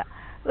കണ്ടുവരിക.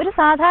 ഒരു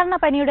സാധാരണ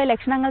പനിയുടെ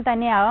ലക്ഷണങ്ങൾ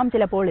തന്നെയാവാം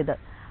ചിലപ്പോൾ ഇത്.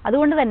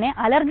 അതുകൊണ്ട് തന്നെ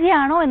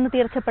അലർജിയാണോ എന്ന്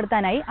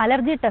തീർച്ചപ്പെടുത്താനായി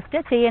അലർജി ടെസ്റ്റ്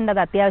ചെയ്യേണ്ടത്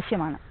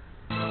അത്യാവശ്യമാണ്.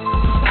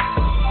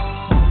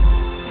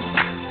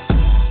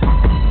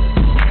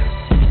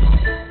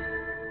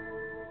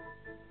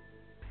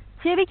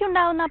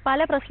 ചെവിക്കുണ്ടാവുന്ന പല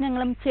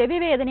പ്രശ്നങ്ങളും ചെവി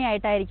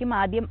വേദനയായിട്ടായിരിക്കും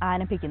ആദ്യം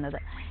ആരംഭിക്കുന്നത്.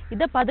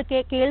 ഇത് പതുക്കെ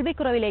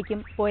കേൾവിക്കുറവിലേക്കും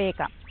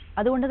പോയേക്കാം.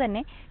 അതുകൊണ്ട്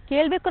തന്നെ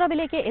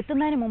കേൾവിക്കുറവിലേക്ക്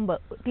എത്തുന്നതിന് മുമ്പ്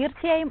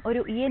തീർച്ചയായും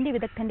ഒരു ENT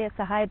വിദഗ്ധന്റെ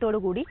സഹായത്തോടു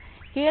കൂടി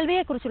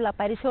കേൾവിയെക്കുറിച്ചുള്ള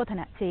പരിശോധന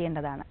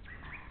ചെയ്യേണ്ടതാണ്.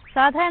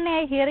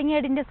 സാധാരണയായി ഹിയറിംഗ്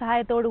എയ്ഡിന്റെ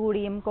സഹായത്തോടു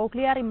കൂടിയും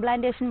കോക്ലിയർ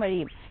ഇംപ്ലാന്റേഷൻ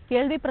വഴിയും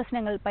കേൾവി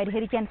പ്രശ്നങ്ങൾ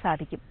പരിഹരിക്കാൻ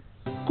സാധിക്കും.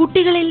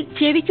 കുട്ടികളിൽ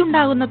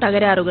ചെവിക്കുണ്ടാകുന്ന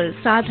തകരാറുകൾ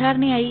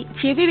സാധാരണയായി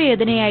ചെവി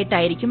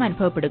വേദനയായിട്ടായിരിക്കും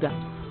അനുഭവപ്പെടുക.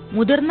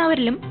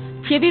 മുതിർന്നവരിലും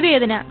ചെവി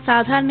വേദന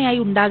സാധാരണയായി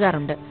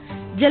ഉണ്ടാകാറുണ്ട്.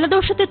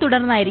 ജലദോഷത്തെ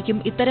തുടർന്നായിരിക്കും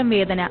ഇത്തരം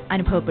വേദന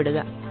അനുഭവപ്പെടുക.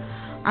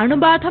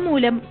 അണുബാധ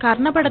മൂലം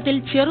കർണപടത്തിൽ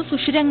ചെറു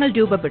സുഷിരങ്ങൾ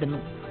രൂപപ്പെടുന്നു.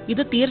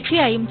 ഇത്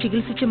തീർച്ചയായും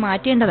ചികിത്സിച്ച്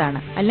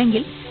മാറ്റേണ്ടതാണ്,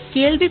 അല്ലെങ്കിൽ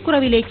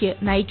കേൾവിക്കുറവിലേക്ക്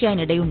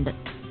നയിക്കാനിടയുണ്ട്.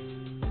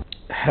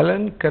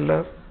 ഹെലൻ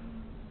കെല്ലർ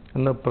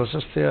എന്ന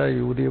പ്രശസ്തയായ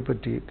യുവതിയെ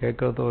പറ്റി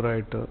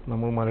കേൾക്കാത്തവരായിട്ട്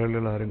നമ്മൾ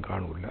മലയാളികൾ ആരും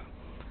കാണില്ല,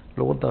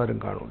 ലോകത്താരും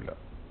കാണില്ല.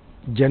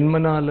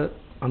 ജന്മനാൽ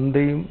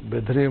അന്ധയും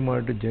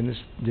ബധിരയുമായിട്ട്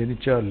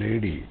ജനിച്ച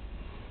ലേഡി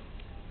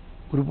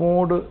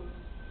ഒരുപാട്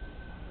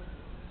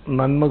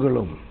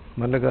നന്മകളും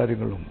നല്ല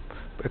കാര്യങ്ങളും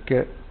ഒക്കെ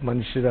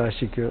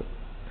മനുഷ്യരാശിക്ക്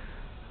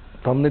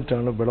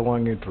തന്നിട്ടാണ്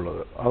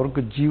വിളവാങ്ങിയിട്ടുള്ളത്.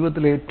 അവർക്ക്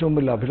ജീവിതത്തിലെ ഏറ്റവും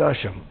വലിയ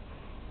അഭിലാഷം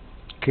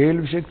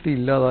കേൾവിശക്തി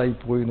ഇല്ലാതായി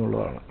പോയി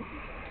എന്നുള്ളതാണ്.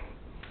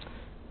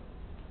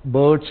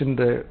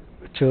 ബേർഡ്സിൻ്റെ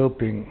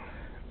ചേർപ്പിങ്,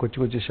 കൊച്ചു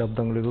കൊച്ചു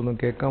ശബ്ദങ്ങൾ, ഇതൊന്നും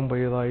കേൾക്കാൻ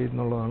വയ്യതായി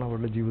എന്നുള്ളതാണ്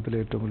അവരുടെ ജീവിതത്തിലെ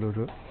ഏറ്റവും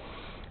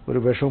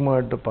വലിയൊരു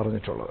വിഷമമായിട്ട്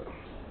പറഞ്ഞിട്ടുള്ളത്.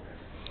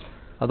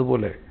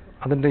 അതുപോലെ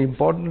അതിൻ്റെ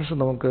ഇമ്പോർട്ടൻസ്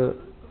നമുക്ക്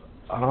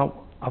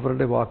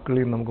അവരുടെ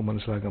വാക്കുകളിൽ നമുക്ക്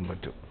മനസ്സിലാക്കാൻ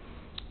പറ്റും.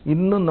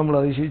 ഇന്നും നമ്മൾ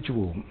അതിശയിച്ചു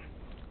പോകും.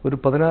 ഒരു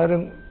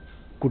 10,000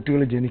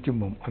 കുട്ടികൾ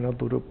ജനിക്കുമ്പം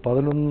അതിനകത്തൊരു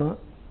 11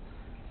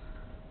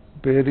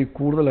 പേര്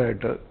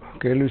കൂടുതലായിട്ട്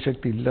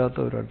കേൾവിശക്തി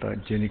ഇല്ലാത്തവരായിട്ടാണ്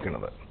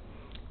ജനിക്കുന്നത്.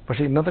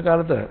 പക്ഷേ ഇന്നത്തെ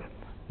കാലത്ത്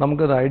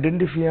നമുക്കത്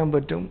ഐഡൻറ്റിഫൈ ചെയ്യാൻ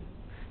പറ്റും,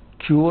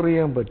 ക്യൂർ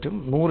ചെയ്യാൻ പറ്റും.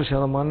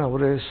 100%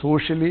 അവരെ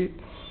സോഷ്യലി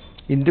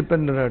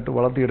ഇൻഡിപെൻഡൻ്റായിട്ട്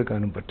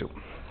വളർത്തിയെടുക്കാനും പറ്റും.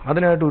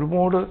 അതിനായിട്ട്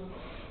ഒരുപാട്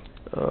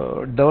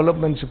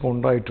ഡെവലപ്മെൻറ്റ്സ് ഇപ്പോൾ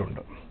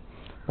ഉണ്ടായിട്ടുണ്ട്.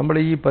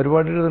 നമ്മുടെ ഈ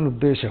പരിപാടിയുടെ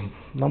ഉദ്ദേശം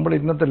നമ്മൾ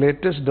ഇന്നത്തെ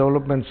ലേറ്റസ്റ്റ്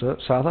ഡെവലപ്മെൻറ്റ്സ്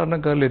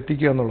സാധാരണക്കാരിൽ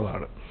എത്തിക്കുക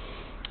എന്നുള്ളതാണ്.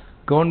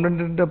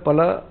 ഗവൺമെൻറ്റിൻ്റെ പല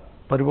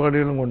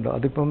പരിപാടികളും കൊണ്ട്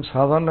അതിപ്പം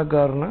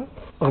സാധാരണക്കാരന്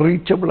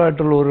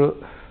റീച്ചബിളായിട്ടുള്ള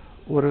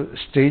ഒരു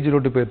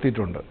സ്റ്റേജിലോട്ട് ഇപ്പോൾ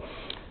എത്തിയിട്ടുണ്ട്.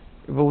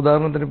 ഇപ്പോൾ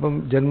ഉദാഹരണത്തിന് ഇപ്പം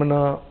ജന്മന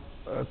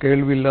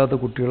കേൾവിയില്ലാത്ത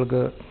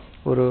കുട്ടികൾക്ക്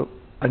ഒരു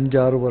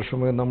 5-6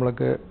 വർഷമേ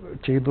നമ്മളൊക്കെ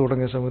ചെയ്തു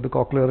തുടങ്ങിയ സമയത്ത്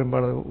കോക്ലിയർ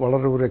ഇംപ്ലാന്റ്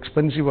വളരെ ഒരു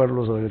എക്സ്പെൻസീവ്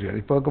ആയിട്ടുള്ള സർജറിയാണ്.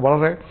 ഇപ്പോൾ ഒക്കെ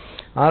വളരെ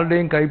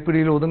ആരുടെയും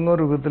കൈപ്പിടിയിൽ ഒതുങ്ങുന്ന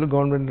രൂപത്തിൽ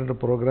ഗവൺമെൻറ്റിൻ്റെ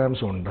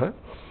പ്രോഗ്രാംസ് ഉണ്ട്.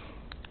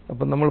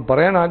 അപ്പം നമ്മൾ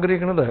പറയാൻ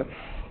ആഗ്രഹിക്കുന്നത്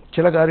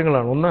ചില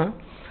കാര്യങ്ങളാണ്. ഒന്ന്,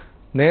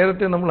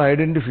 നേരത്തെ നമ്മൾ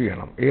ഐഡൻറ്റിഫൈ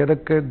ചെയ്യണം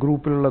ഏതൊക്കെ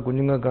ഗ്രൂപ്പിലുള്ള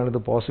കുഞ്ഞുങ്ങൾക്കാണ് ഇത്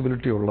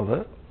പോസിബിലിറ്റി ഉള്ളത്,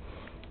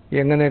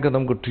 എങ്ങനെയൊക്കെ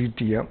നമുക്ക്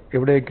ട്രീറ്റ് ചെയ്യാം,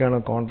 എവിടെയൊക്കെയാണ്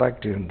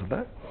കോൺടാക്ട് ചെയ്യേണ്ടത്.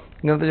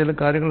 ഇങ്ങനത്തെ ചില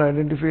കാര്യങ്ങൾ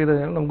ഐഡൻറ്റിഫൈ ചെയ്ത്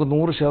കഴിഞ്ഞാൽ നമുക്ക്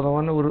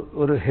 100%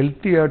 ഒരു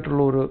ഹെൽത്തി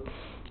ആയിട്ടുള്ള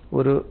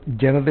ഒരു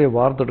ജനതയെ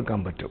വാർത്തെടുക്കാൻ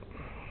പറ്റും.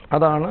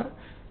 അതാണ്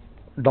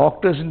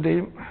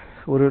ഡോക്ടേഴ്സിൻ്റെയും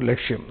ഒരു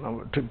ലക്ഷ്യം.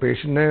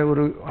 പേഷ്യൻറ്റിനെ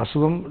ഒരു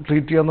അസുഖം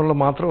ട്രീറ്റ് ചെയ്യുക എന്നുള്ളത്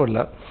മാത്രമല്ല,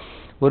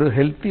 ഒരു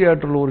ഹെൽത്തി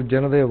ആയിട്ടുള്ള ഒരു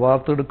ജനതയെ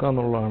വാർത്തെടുക്കുക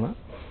എന്നുള്ളതാണ്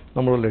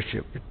നമ്മുടെ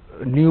ലക്ഷ്യം.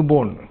 ന്യൂ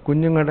ബോൺ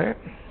കുഞ്ഞുങ്ങളുടെ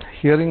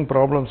ഹിയറിംഗ്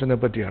പ്രോബ്ലംസിനെ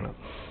പറ്റിയാണ്.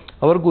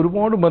 അവർക്ക്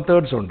ഒരുപാട്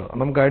മെത്തേഡ്സ് ഉണ്ട്.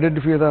 നമുക്ക്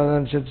identify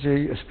ചെയ്തതനുസരിച്ച്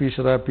speech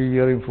therapy,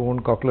 hearing phone,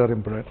 cochlear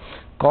implant.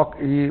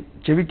 ഈ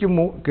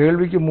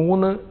കേൾവിക്ക്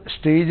 3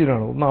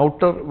 സ്റ്റേജിലാണ്. ഒന്ന്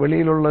ഔട്ടർ,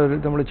 വെളിയിലുള്ള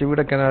നമ്മുടെ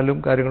ചെവിയുടെ കനാലും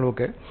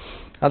കാര്യങ്ങളുമൊക്കെ,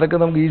 അതൊക്കെ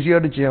നമുക്ക്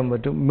ഈസിയായിട്ട് ചെയ്യാൻ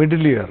പറ്റും.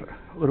 മിഡിൽ ഇയർ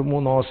ഒരു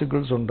 3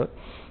 ഓസിക്കിൾസ് ഉണ്ട്,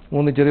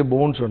 3 ചെറിയ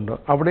ബോൺസ് ഉണ്ട്.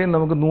 അവിടെയും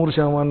നമുക്ക്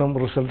 100%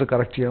 റിസൾട്ട്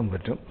കറക്റ്റ് ചെയ്യാൻ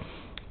പറ്റും.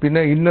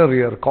 പിന്നെ ഇന്നർ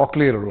ഇയർ,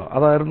 കോക്ലിയറുള്ള,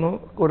 അതായിരുന്നു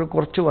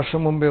കുറച്ച്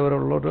വർഷം മുമ്പേ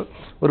വരെയുള്ള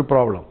ഒരു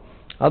പ്രോബ്ലം.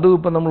 അതും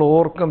ഇപ്പം നമ്മൾ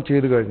ഓവർകം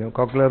ചെയ്ത് കഴിഞ്ഞു.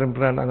 കോക്ലിയർ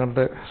ഇംപ്ലാന്റ്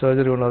അങ്ങനത്തെ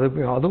സർജറി കൊണ്ട്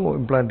അതും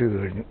ഇംപ്ലാന്റ് ചെയ്ത്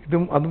കഴിഞ്ഞു.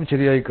 അതും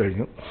ശരിയായി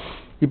കഴിഞ്ഞു.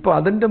 ഇപ്പോൾ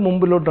അതിൻ്റെ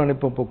മുമ്പിലോട്ടാണ്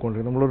ഇപ്പോൾ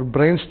പോയിക്കൊണ്ടിരിക്കുന്നത്. നമ്മളൊരു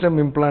ബ്രെയിൻ സ്റ്റെം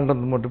ഇംപ്ലാന്റ്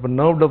എന്ന് പറഞ്ഞിട്ട്, ഇപ്പോൾ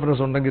നെർവ്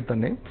ഡെഫറൻസ് ഉണ്ടെങ്കിൽ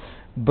തന്നെ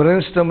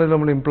ബ്രെയിൻ സ്റ്റെമ്മിൽ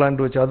നമ്മൾ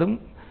ഇംപ്ലാന്റ് വെച്ച് അതും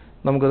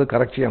നമുക്കത്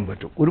കറക്റ്റ് ചെയ്യാൻ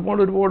പറ്റും.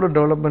 ഒരുപാട്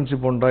ഡെവലപ്മെൻറ്റ്സ്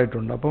ഇപ്പോൾ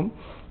ഉണ്ടായിട്ടുണ്ട്. അപ്പം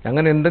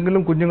അങ്ങനെ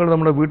എന്തെങ്കിലും കുഞ്ഞുങ്ങൾ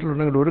നമ്മുടെ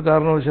വീട്ടിലുണ്ടെങ്കിൽ ഒരു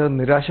കാരണവശാലും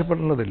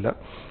നിരാശപ്പെടേണ്ടതില്ല.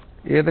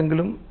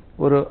 ഏതെങ്കിലും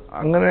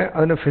അങ്ങനെ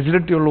അതിന്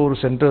ഫെസിലിറ്റി ഉള്ള ഒരു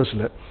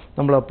സെൻറ്റേഴ്സിൽ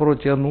നമ്മൾ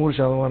അപ്രോച്ച് ചെയ്യാൻ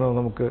 100%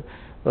 നമുക്ക്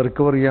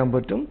റിക്കവർ ചെയ്യാൻ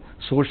പറ്റും.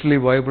 സോഷ്യലി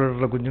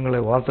വൈബ്രൻ്റായിട്ടുള്ള കുഞ്ഞുങ്ങളെ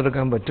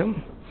വാർത്തെടുക്കാൻ പറ്റും.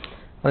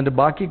 അതിൻ്റെ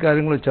ബാക്കി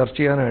കാര്യങ്ങൾ ചർച്ച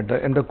ചെയ്യാനായിട്ട്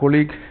എൻ്റെ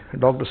colleague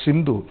doctor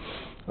Sindhu,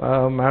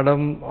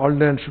 madam all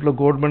India ഇൻസ്റ്റിറ്റ്യൂട്ടിലെ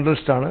ഗോൾഡ്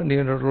മെഡലിസ്റ്റാണ്.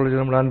 ന്യൂറോളജി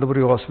നമ്മുടെ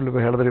അനന്തപുരി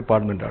ഹോസ്പിറ്റലിൽ ഹെൽത്ത്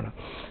ഡിപ്പാർട്ട്മെൻറ്റാണ്.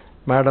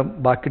 മാഡം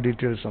ബാക്കി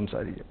ഡീറ്റെയിൽസ്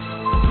സംസാരിക്കും.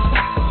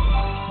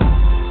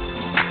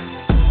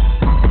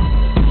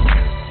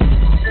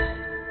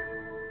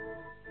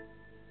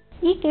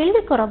 ഈ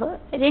കേൾവിക്കുറവ്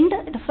 2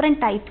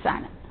 ഡിഫറെൻറ്റ് ടൈപ്സ്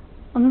ആണ്.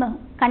 ഒന്ന്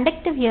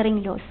കണ്ടക്റ്റീവ്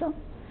ഹിയറിംഗ് ലോസ്,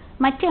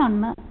 മറ്റേ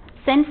ഒന്ന്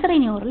sensory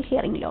neural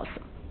hearing loss.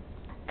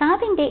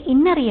 കാതിൻ്റെ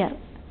inner year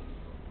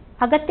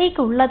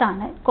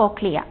അകത്തേക്കുള്ളതാണ്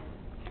cochlea.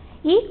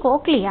 ഈ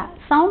cochlea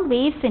sound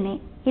waves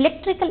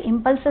electrical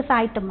impulses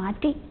ആയിട്ട്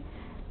മാറ്റി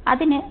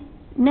അതിന്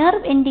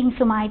നെർവ്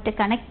എൻഡിങ്സുമായിട്ട്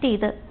കണക്ട്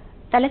ചെയ്ത്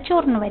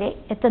തലച്ചോറിന് വരെ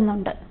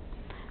എത്തുന്നുണ്ട്.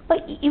 അപ്പോൾ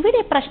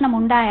ഇവിടെ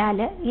പ്രശ്നമുണ്ടായാൽ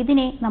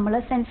ഇതിനെ നമ്മൾ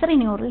സെൻസറി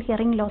ന്യൂറൽ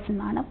ഹിയറിംഗ് ലോസ്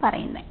എന്നാണ്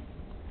പറയുന്നത്.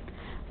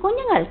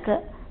 കുഞ്ഞുങ്ങൾക്ക്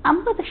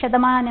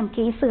 50%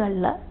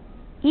 കേസുകളിൽ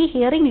ഈ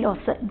ഹിയറിംഗ്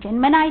ലോസ്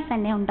ജന്മനായി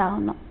തന്നെ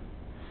ഉണ്ടാകുന്നു.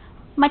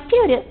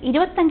 മറ്റൊരു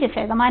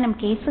 25%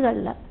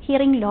 കേസുകളിൽ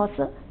ഹിയറിംഗ്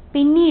ലോസ്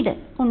പിന്നീട്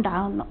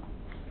ഉണ്ടാകുന്നു.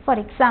 ഫോർ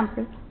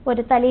എക്സാമ്പിൾ,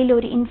 ഒരു തലയിൽ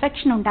ഒരു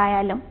ഇൻഫെക്ഷൻ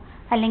ഉണ്ടായാലും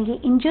അല്ലെങ്കിൽ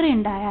ഇഞ്ചുറി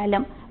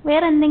ഉണ്ടായാലും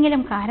വേറെ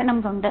എന്തെങ്കിലും കാരണം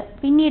കൊണ്ട്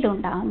പിന്നീട്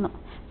ഉണ്ടാകുന്നു.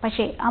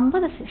 പക്ഷേ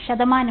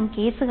 50%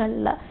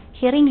 കേസുകളിൽ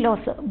ഹിയറിംഗ്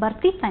ലോസ്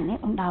ബർത്തിൽ തന്നെ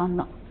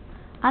ഉണ്ടാകുന്നു.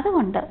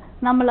 അതുകൊണ്ട്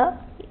നമ്മൾ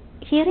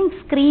ഹിയറിംഗ്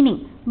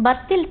സ്ക്രീനിങ്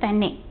ബർത്തിൽ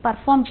തന്നെ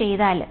പെർഫോം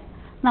ചെയ്താൽ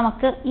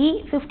നമുക്ക് ഈ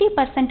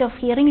 50% ഓഫ്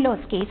ഹിയറിംഗ്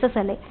ലോസ്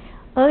കേസസിലെ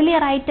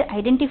ഏർലിയർ ആയിട്ട്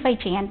ഐഡൻറ്റിഫൈ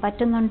ചെയ്യാൻ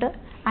പറ്റുന്നുണ്ട്.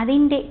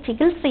 അതിൻ്റെ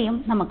ചികിത്സയും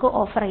നമുക്ക്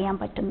ഓഫർ ചെയ്യാൻ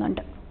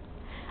പറ്റുന്നുണ്ട്.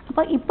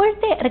 അപ്പോൾ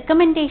ഇപ്പോഴത്തെ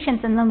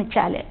റെക്കമെൻഡേഷൻസ് എന്ന്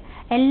വെച്ചാൽ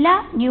എല്ലാ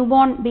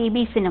ന്യൂബോൺ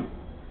ബേബീസിനും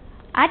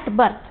അറ്റ്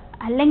ബർത്ത്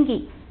അല്ലെങ്കിൽ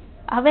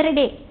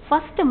അവരുടെ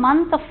ഫസ്റ്റ്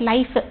മന്ത് ഓഫ്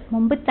ലൈഫ്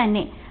മുമ്പ്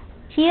തന്നെ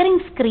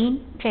ഹിയറിംഗ് സ്ക്രീൻ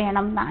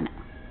ചെയ്യണം എന്നാണ്.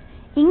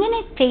 ഇങ്ങനെ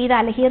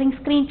ചെയ്താൽ, ഹിയറിംഗ്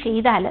സ്ക്രീൻ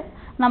ചെയ്താൽ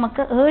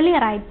നമുക്ക്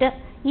ഏർലിയർ ആയിട്ട്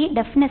ഈ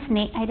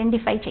ഡെഫ്നെസ്സിനെ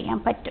ഐഡൻറ്റിഫൈ ചെയ്യാൻ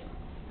പറ്റും.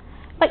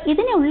 അപ്പോൾ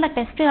ഇതിനുള്ള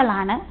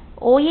ടെസ്റ്റുകളാണ്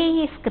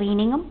OAE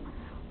സ്ക്രീനിങ്ങും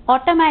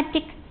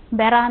ഓട്ടോമാറ്റിക്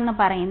ബെറ എന്ന്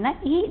പറയുന്ന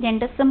ഈ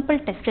 2 സിമ്പിൾ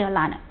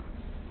ടെസ്റ്റുകളാണ്.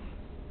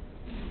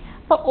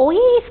 അപ്പോൾ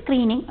OAE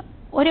സ്ക്രീനിങ്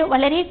ഒരു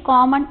വളരെ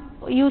കോമൺ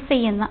യൂസ്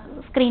ചെയ്യുന്ന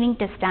സ്ക്രീനിങ്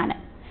ടെസ്റ്റാണ്.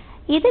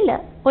 ഇതിൽ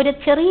ഒരു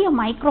ചെറിയ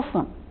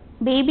മൈക്രോഫോൺ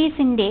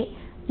ബേബീസിൻ്റെ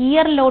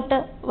ഇയറിലോട്ട്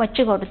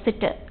വച്ച്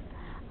കൊടുത്തിട്ട്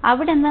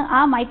അവിടെ നിന്ന് ആ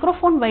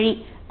മൈക്രോഫോൺ വഴി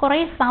കുറേ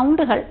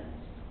സൗണ്ടുകൾ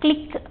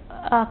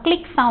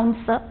ക്ലിക്ക്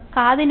സൗണ്ട്സ്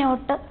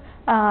കാതിനോട്ട്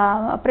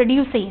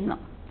പ്രൊഡ്യൂസ് ചെയ്യുന്നു.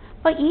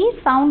 അപ്പോൾ ഈ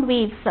സൗണ്ട്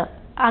വേവ്സ്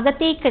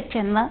അകത്തേക്ക്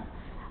ചെന്ന്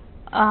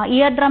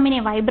ഇയർ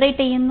ഡ്രമ്മിനെ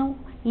വൈബ്രേറ്റ് ചെയ്യുന്നു.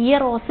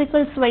 ഇയർ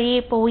ഓസിക്കിൾസ്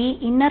വഴിയെ പോയി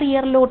ഇന്നർ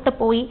ഇയറിലോട്ട്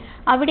പോയി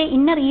അവിടെ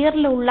inner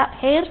ഇയറിലുള്ള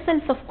hair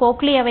cells of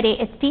cochlea വരെ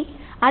എത്തി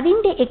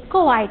അതിൻ്റെ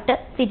എക്കോ ആയിട്ട്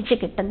തിരിച്ചു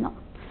കിട്ടുന്നു.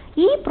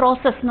 ഈ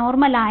പ്രോസസ്സ്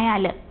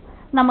നോർമലായാൽ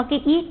നമുക്ക്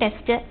ഈ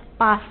ടെസ്റ്റ്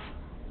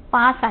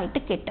പാസ്സായിട്ട്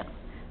കിട്ടും.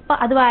 അപ്പോൾ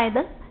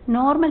അതായത്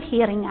നോർമൽ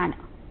ഹിയറിംഗ് ആണ്.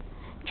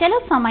 ചില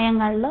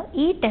സമയങ്ങളിൽ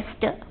ഈ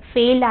ടെസ്റ്റ്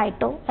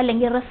ഫെയിലായിട്ടോ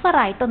അല്ലെങ്കിൽ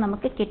റെഫറായിട്ടോ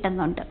നമുക്ക്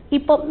കിട്ടുന്നുണ്ട്.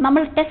 ഇപ്പോൾ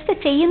നമ്മൾ ടെസ്റ്റ്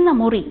ചെയ്യുന്ന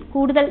മുറി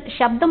കൂടുതൽ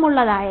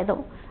ശബ്ദമുള്ളതായതോ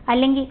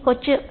അല്ലെങ്കിൽ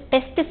കൊച്ച്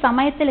ടെസ്റ്റ്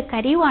സമയത്തിൽ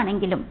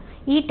കരയുവാണെങ്കിലും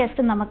ഈ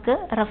ടെസ്റ്റ് നമുക്ക്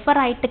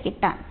റെഫറായിട്ട്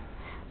കിട്ടാൻ.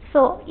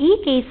 സോ ഈ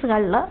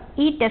കേസുകളിൽ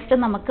ഈ ടെസ്റ്റ്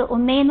നമുക്ക്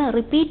ഒന്നേന്ന്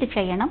റിപ്പീറ്റ്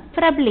ചെയ്യണം.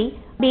 പ്രിഫറബ്ലി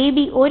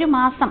ബേബി 1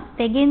 മാസം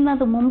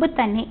തികയുന്നത് മുമ്പ്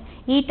തന്നെ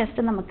ഈ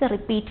ടെസ്റ്റ് നമുക്ക്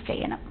റിപ്പീറ്റ്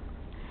ചെയ്യണം.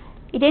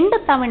 2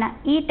 തവണ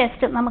ഈ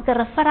ടെസ്റ്റ് നമുക്ക്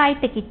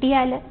റെഫറായിട്ട്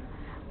കിട്ടിയാൽ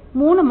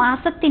 3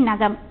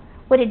 മാസത്തിനകം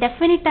ഒരു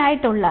ഡെഫിനിറ്റ്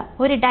ആയിട്ടുള്ള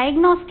ഒരു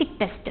ഡയഗ്നോസ്റ്റിക്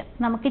ടെസ്റ്റ്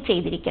നമുക്ക്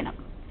ചെയ്തിരിക്കണം.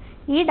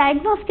 ഈ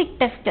ഡയഗ്നോസ്റ്റിക്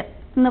ടെസ്റ്റ്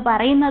എന്ന്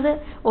പറയുന്നത്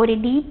ഒരു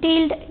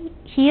ഡീറ്റെയിൽഡ്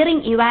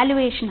ഹിയറിംഗ്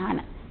ഇവാലുവേഷൻ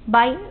ആണ്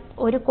ബൈ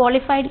ഒരു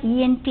ക്വാളിഫൈഡ്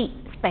ENT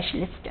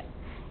സ്പെഷ്യലിസ്റ്റ്.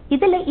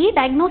 ഇതിൽ ഈ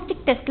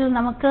ഡയഗ്നോസ്റ്റിക് ടെസ്റ്റിൽ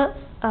നമുക്ക്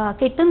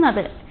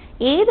കിട്ടുന്നത്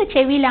ഏത്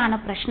ചെവിയിലാണ്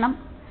പ്രശ്നം,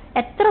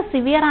 എത്ര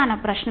സിവിയറാണ്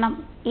പ്രശ്നം,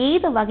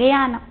 ഏത്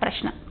വകയാണ്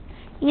പ്രശ്നം.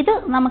 ഇത്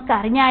നമുക്ക്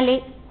അറിഞ്ഞാലേ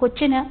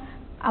കൊച്ചിന്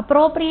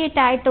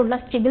അപ്രോപ്രിയേറ്റ് ആയിട്ടുള്ള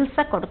ചികിത്സ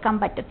കൊടുക്കാൻ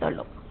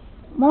പറ്റത്തുള്ളൂ.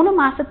 3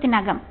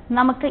 മാസത്തിനകം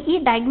നമുക്ക് ഈ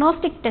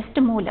ഡയഗ്നോസ്റ്റിക്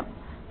ടെസ്റ്റ് മൂലം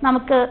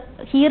നമുക്ക്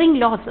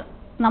ഹിയറിംഗ് ലോസ്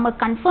നമ്മൾ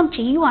കൺഫേം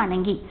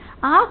ചെയ്യുവാണെങ്കിൽ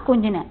ആ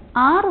കുഞ്ഞിന്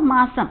 6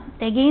 മാസം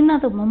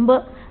തികയുന്നത് മുമ്പ്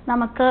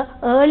നമുക്ക്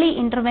ഏർലി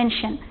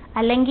ഇൻ്റർവെൻഷൻ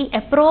അല്ലെങ്കിൽ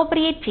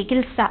അപ്രോപ്രിയേറ്റ്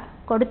ചികിത്സ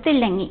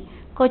കൊടുത്തില്ലെങ്കിൽ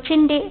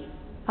കൊച്ചിൻ്റെ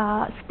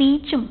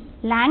സ്പീച്ചും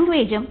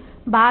ലാംഗ്വേജും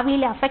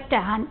ഭാവിയിൽ അഫക്റ്റ്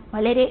ആകാൻ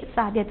വളരെ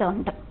സാധ്യത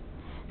ഉണ്ട്.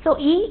 സോ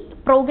ഈ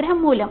പ്രോഗ്രാം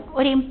മൂലം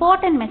ഒരു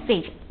ഇമ്പോർട്ടൻറ്റ്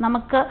മെസ്സേജ്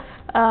നമുക്ക്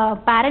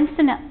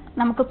പാരൻസിന്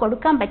നമുക്ക്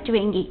കൊടുക്കാൻ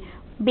പറ്റുമെങ്കിൽ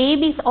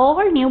ബേബീസ്,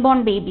 ഓൾ ന്യൂബോൺ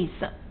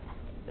ബേബീസ്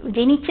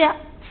ജനിച്ച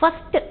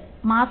ഫസ്റ്റ്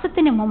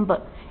മാസത്തിന് മുമ്പ്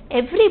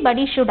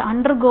everybody should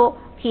undergo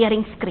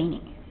hearing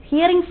screening.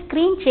 Hearing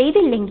screen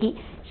ചെയ്തില്ലെങ്കിൽ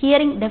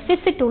ഹിയറിംഗ്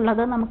ഡെഫിസിറ്റ്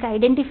ഉള്ളത് നമുക്ക്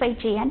ഐഡൻറ്റിഫൈ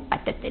ചെയ്യാൻ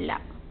പറ്റത്തില്ല.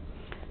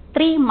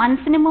 3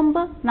 മന്ത്സിന് മുമ്പ്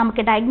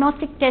നമുക്ക്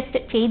ഡയഗ്നോസ്റ്റിക് ടെസ്റ്റ്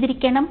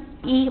ചെയ്തിരിക്കണം.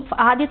 ഈ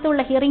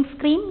ആദ്യത്തുള്ള ഹിയറിംഗ്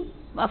സ്ക്രീൻ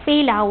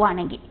ഫെയിൽ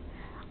ആവുകയാണെങ്കിൽ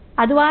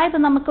അതുമായത്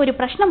നമുക്കൊരു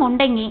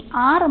പ്രശ്നമുണ്ടെങ്കിൽ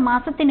 6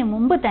 മാസത്തിന്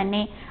മുമ്പ്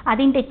തന്നെ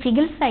അതിൻ്റെ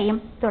ചികിത്സയും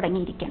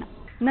തുടങ്ങിയിരിക്കണം.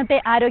 ഇന്നത്തെ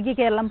ആരോഗ്യ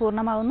കേരളം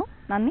പൂർണ്ണമാകുന്നു.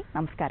 നന്ദി,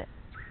 നമസ്കാരം.